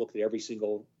mast, looked at every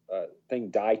single thing,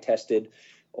 dye tested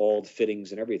all the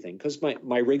fittings and everything. Because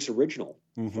my rig's original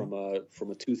from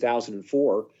a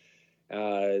 2004.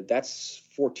 That's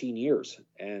 14 years,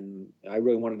 and I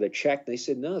really wanted to check. They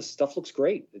said, no, this stuff looks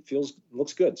great.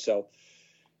 Looks good. So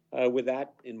with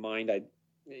that in mind,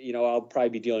 I'll probably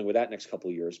be dealing with that next couple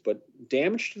of years. But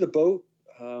damage to the boat,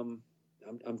 I'm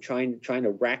trying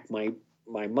to rack my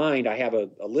mind. I have a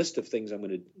list of things I'm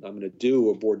going to do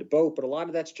aboard the boat, but a lot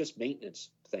of that's just maintenance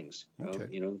things.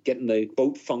 Getting the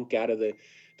boat funk out of the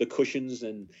cushions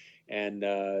and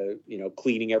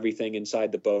cleaning everything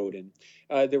inside the boat.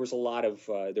 And there was a lot of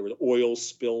there were oil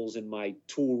spills in my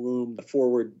tool room. The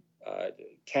forward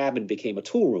cabin became a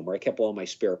tool room where I kept all my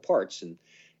spare parts.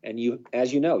 And you,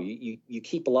 as you know, you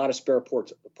keep a lot of spare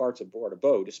parts aboard a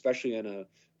boat, especially on a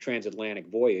transatlantic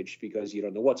voyage, because you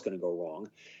don't know what's going to go wrong.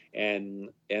 And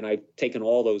I've taken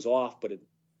all those off, but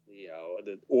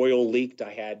the oil leaked.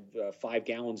 I had 5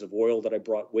 gallons of oil that I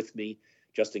brought with me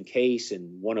just in case,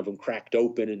 and one of them cracked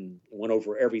open and went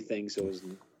over everything. So it was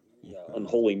an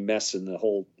unholy mess in the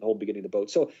whole beginning of the boat.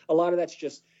 So a lot of that's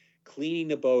just cleaning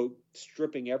the boat,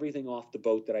 stripping everything off the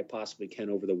boat that I possibly can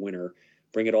over the winter,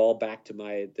 bring it all back to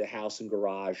the house and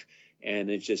garage, and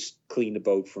it's just clean the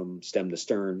boat from stem to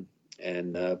stern.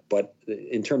 And but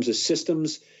in terms of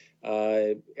systems,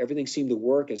 everything seemed to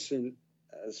work.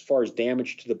 As far as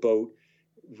damage to the boat,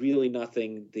 really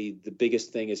nothing. The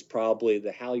biggest thing is probably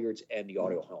the halyards and the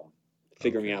auto helm,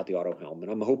 figuring out the auto helm.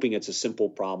 And I'm hoping it's a simple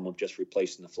problem of just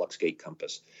replacing the flux gate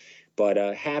compass. But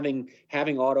having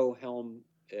auto helm,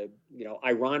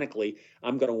 ironically,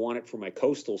 I'm going to want it for my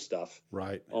coastal stuff,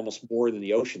 right? Almost more than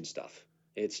the ocean stuff.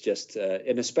 It's just,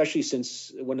 and especially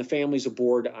since when the family's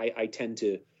aboard, I tend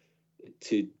to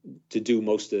do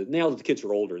most of. Now that the kids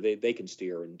are older, they can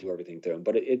steer and do everything to them.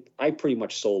 But I pretty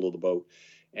much solo the boat.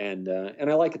 And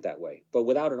I like it that way. But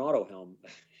without an auto helm,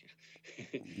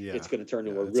 it's going to turn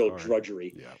into a real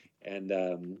drudgery. Yeah.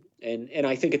 And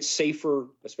I think it's safer,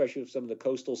 especially with some of the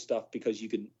coastal stuff, because you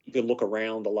can look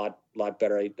around a lot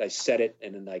better. I set it,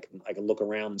 and then I can look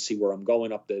around and see where I'm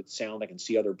going up the sound. I can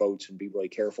see other boats and be really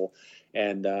careful.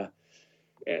 But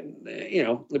in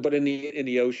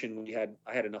the ocean,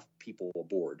 I had enough people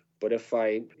aboard. But if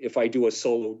I do a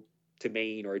solo to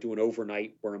Maine, or I do an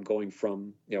overnight where I'm going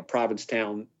from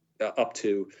Provincetown up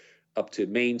to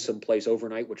Maine someplace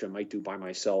overnight, which I might do by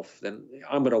myself, then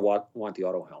I'm going to want the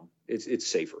auto helm. It's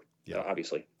safer,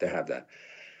 obviously, to have that.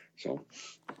 So,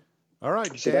 all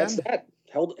right, so Dan. That's that.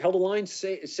 Held a line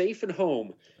safe and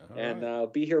home, and I'll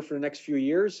be here for the next few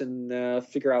years and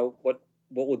figure out what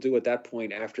we'll do at that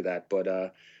point after that.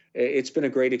 But it's been a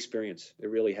great experience. It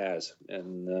really has.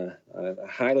 And I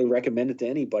highly recommend it to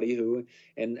anybody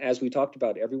and as we talked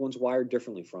about, everyone's wired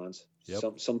differently, Franz.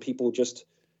 Yep. Some people just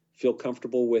feel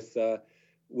comfortable with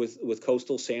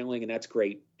coastal sailing, and that's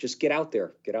great. Just get out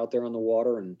there on the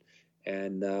water and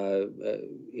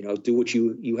do what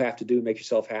you have to do, make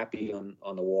yourself happy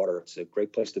on the water. It's a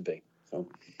great place to be. So.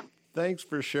 Thanks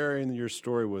for sharing your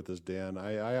story with us, Dan.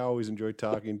 I always enjoy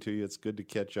talking to you. It's good to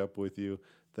catch up with you.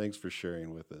 Thanks for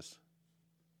sharing with us.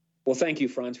 Well, thank you,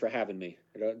 Franz, for having me.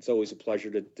 It's always a pleasure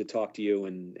to talk to you,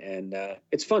 and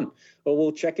it's fun. Well,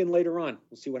 we'll check in later on.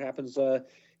 We'll see what happens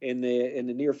in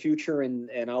the near future,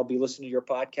 and I'll be listening to your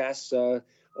podcasts all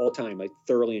the time. I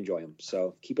thoroughly enjoy them.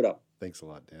 So keep it up. Thanks a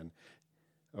lot, Dan.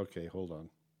 Okay, hold on.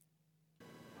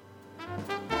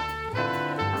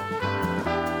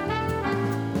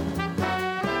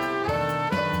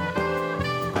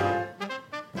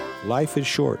 Life is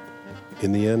short.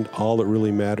 In the end, all that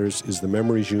really matters is the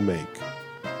memories you make.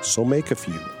 So make a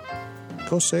few.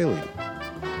 Go sailing.